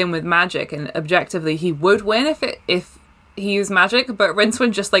like hit him with magic, and objectively he would win if he used magic, but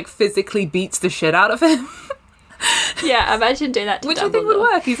Rincewind just like physically beats the shit out of him. Yeah, imagine doing that to Which Dumbledore. I think would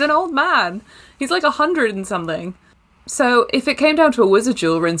work. He's an old man. He's like 100 and something. So if it came down to a wizard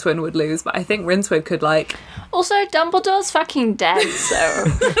duel, Rincewind would lose, but I think Rincewind could like... Also, Dumbledore's fucking dead, so...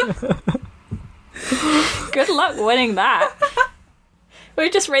 Good luck winning that. We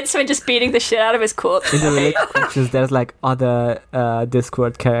just Rincewind just beating the shit out of his corpse. In the later questions, there's like other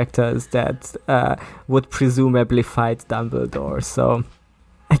Discord characters that would presumably fight Dumbledore, so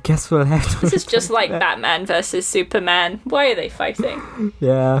I guess we'll have to... This is just like Batman versus Superman. Why are they fighting?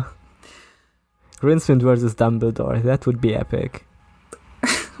 Yeah. Rincewind versus Dumbledore. That would be epic.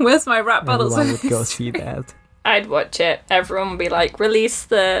 Where's my rap battles? Everyone would go see that. I'd watch it. Everyone would be like, release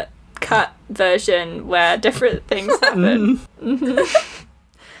the cut version where different things happen.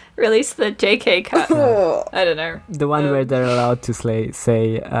 Release the JK cut. I don't know. The one where they're allowed to say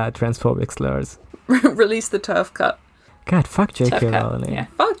transphobic slurs. Release the turf cut. God, fuck Tough J.K. cut, Rowling. yeah.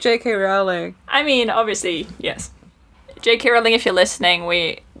 Fuck J.K. Rowling. I mean, obviously, yes. JK Rowling, if you're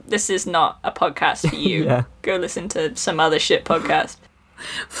listening, this is not a podcast for you. Yeah. Go listen to some other shit podcast.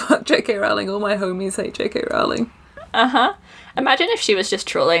 Fuck J.K. Rowling. All my homies hate J.K. Rowling. Uh-huh. Imagine if she was just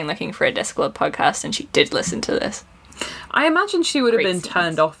trolling, looking for a Discworld podcast, and she did listen to this. I imagine she would have Great been scenes.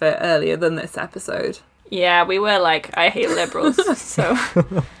 turned off it earlier than this episode. Yeah, we were like, I hate liberals, so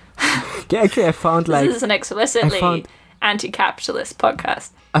Yeah, actually, I found like... this is an explicitly anti-capitalist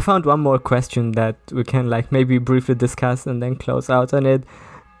podcast. I found one more question that we can like maybe briefly discuss and then close out on it.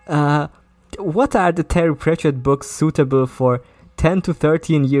 What are the Terry Pratchett books suitable for 10 to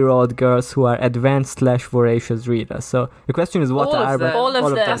 13-year-old girls who are advanced/voracious readers? So the question is what All of are... them. but All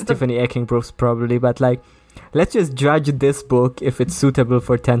of them. Stephanie Eking proofs probably, but like let's just judge this book if it's suitable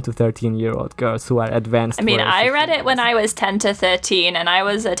for 10 to 13-year-old girls who are advanced. I mean, I voracious read it when readers. I was 10 to 13, and I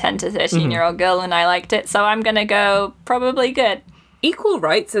was a 10 to 13-year-old girl, and I liked it, so I'm gonna go probably good. Equal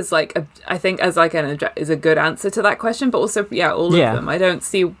rights is like I think as like is a good answer to that question, but also all Yeah. of them. I don't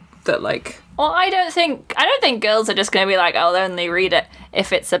see that like Well, I don't think girls are just going to be like, I'll only read it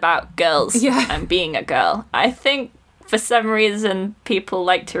if it's about girls and being a girl. I think for some reason people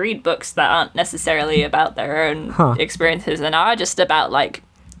like to read books that aren't necessarily about their own experiences and are just about like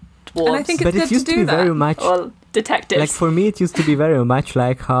dwarves. And I think it's But good it used to to do be that. very much... or detectives. Like for me, it used to be very much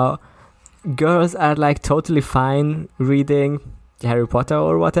like how girls are like totally fine reading Harry Potter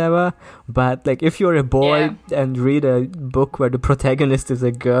or whatever, but like if you're a boy and read a book where the protagonist is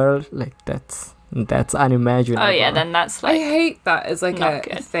a girl, like that's unimaginable. Oh yeah, then that's I like hate that as like not a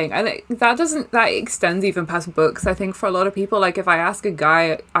good. thing. I think that extends even past books. I think for a lot of people, like if I ask a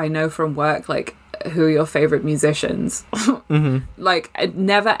guy I know from work, like who are your favorite musicians, like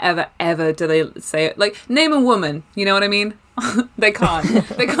never ever ever do they say it. Like name a woman. You know what I mean? They can't.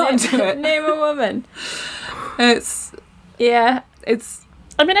 They can't do it. name a woman. It's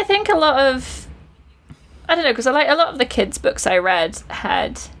I mean, I think a lot of I don't know, because a lot of the kids' books I read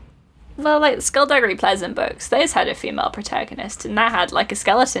had, well, like Skullduggery Pleasant books, those had a female protagonist, and that had like a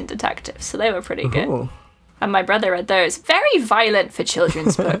skeleton detective, so they were pretty good. Ooh. And my brother read those. Very violent for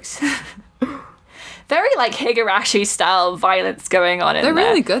children's books. Very like Higurashi style violence going on in they're there.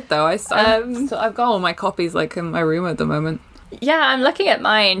 really good though. I've got all my copies like in my room at the moment. Yeah, I'm looking at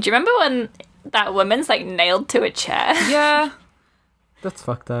mine. Do you remember when that woman's like nailed to a chair? Yeah. That's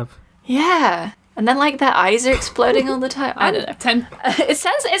fucked up. Yeah. And then like their eyes are exploding all the time. I don't know. It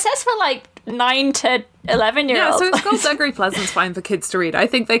says for like 9 to 11-year-olds. Yeah, so Skullduggery Pleasant's fine for kids to read. I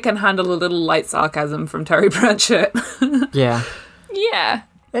think they can handle a little light sarcasm from Terry Pratchett. Yeah. Yeah.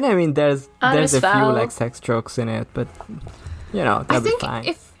 And I mean, there's a few foul. like sex jokes in it, but you know, I that'll be think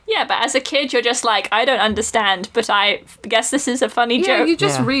fine. Yeah, but as a kid, you're just like, I don't understand, but I guess this is a funny joke. you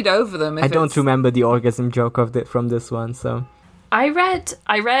just Yeah. read over them. If I don't it's- remember the orgasm joke from this one, so I read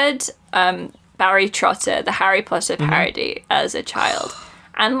Barry Trotter, the Harry Potter parody, as a child.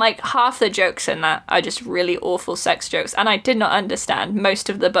 And like half the jokes in that are just really awful sex jokes. And I did not understand most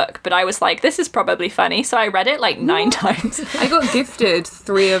of the book, but I was like, this is probably funny. So I read it like 9 times. I got gifted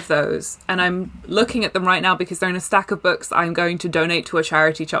 3 of those, and I'm looking at them right now because they're in a stack of books I'm going to donate to a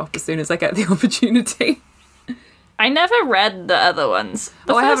charity shop as soon as I get the opportunity. I never read the other ones.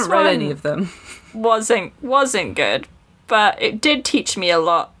 The I haven't first read one any of them. wasn't good, but it did teach me a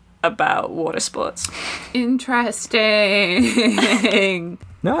lot about water sports. Interesting.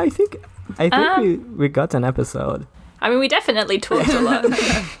 no, I think we got an episode. I mean, we definitely talked a lot.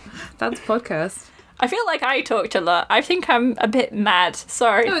 That's podcast. I feel like I talked a lot. I think I'm a bit mad.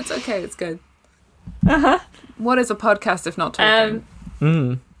 Sorry. No, it's okay. It's good. What is a podcast if not talking?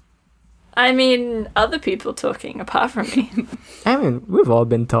 I mean, other people talking apart from me. I mean, we've all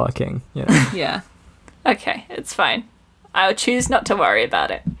been talking, you know. Yeah. Okay, it's fine. I'll choose not to worry about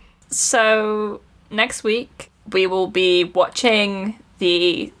it. So, next week, we will be watching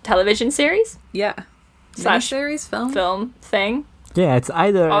the television series. Yeah. Slash series film? Film thing. Yeah, it's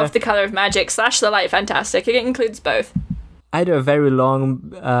either Of The Colour of Magic / The Light Fantastic. It includes both. either a very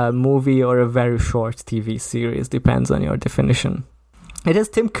long movie or a very short TV series, depends on your definition. It has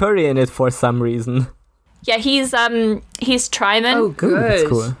Tim Curry in it for some reason. Yeah, he's Tryman. Oh, good. that's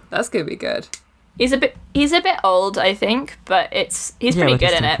cool. That's gonna be good. He's a bit old, I think, but he's pretty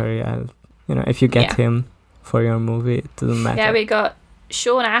good in Tim it. Curry, if you get Yeah. him for your movie, it doesn't matter. Yeah, we got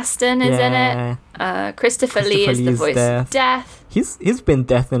Sean Astin is in it. Christopher Lee is the voice of Death. He's been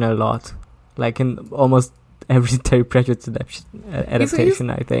Death in a lot, like in almost every Terry Pratchett adaptation,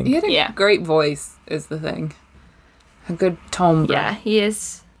 I think. He had a great voice, is the thing. A good timbre. Yeah, he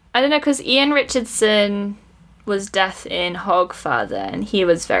is. I don't know, because Ian Richardson was Death in Hogfather, and he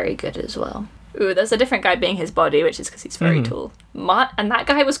was very good as well. Ooh, there's a different guy being his body, which is because he's very tall. And that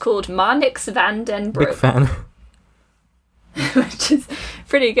guy was called Marnix van den Broek. Big fan. Which is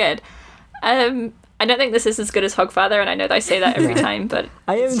pretty good. I don't think this is as good as Hogfather, and I know that I say that every time, but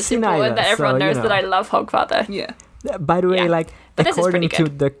I haven't it's just seen important either, that everyone so, knows that I love Hogfather. Yeah. By the way, Yeah. But this is according pretty to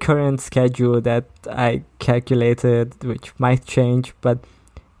good. the current schedule that I calculated, which might change, but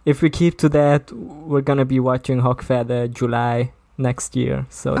if we keep to that, we're gonna be watching Hogfather July next year.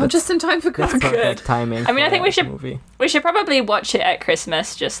 So that's Just in time for that's Christmas. perfect timing. I mean, for I think we that should movie. probably watch it at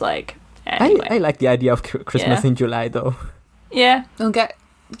Christmas, just like anyway. I like the idea of Christmas Yeah. in July, though. Yeah, We'll get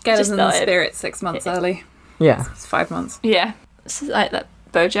us Just in the thought it- spirit 6 months early. Yeah. It's 5 months. yeah. This is like that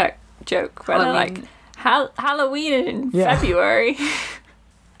BoJack joke where they're like Halloween in Yeah. February.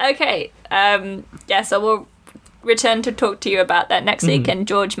 Okay. So we'll return to talk to you about that next week, and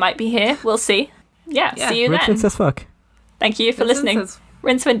George might be here. We'll see. Yeah. See you Rincewind then. says fuck. Thank you for listening.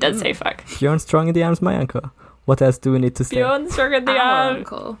 Rincewind does say fuck. Bjorn strong in the arms, my uncle. What else do we need to say? Bjorn Strong in the Our Arms.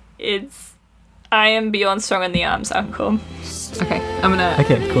 uncle. I am Bjorn Strong in the Arms, uncle. Okay, I'm gonna.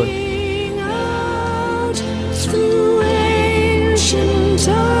 Okay, cool. Through ancient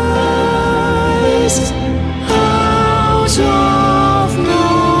times.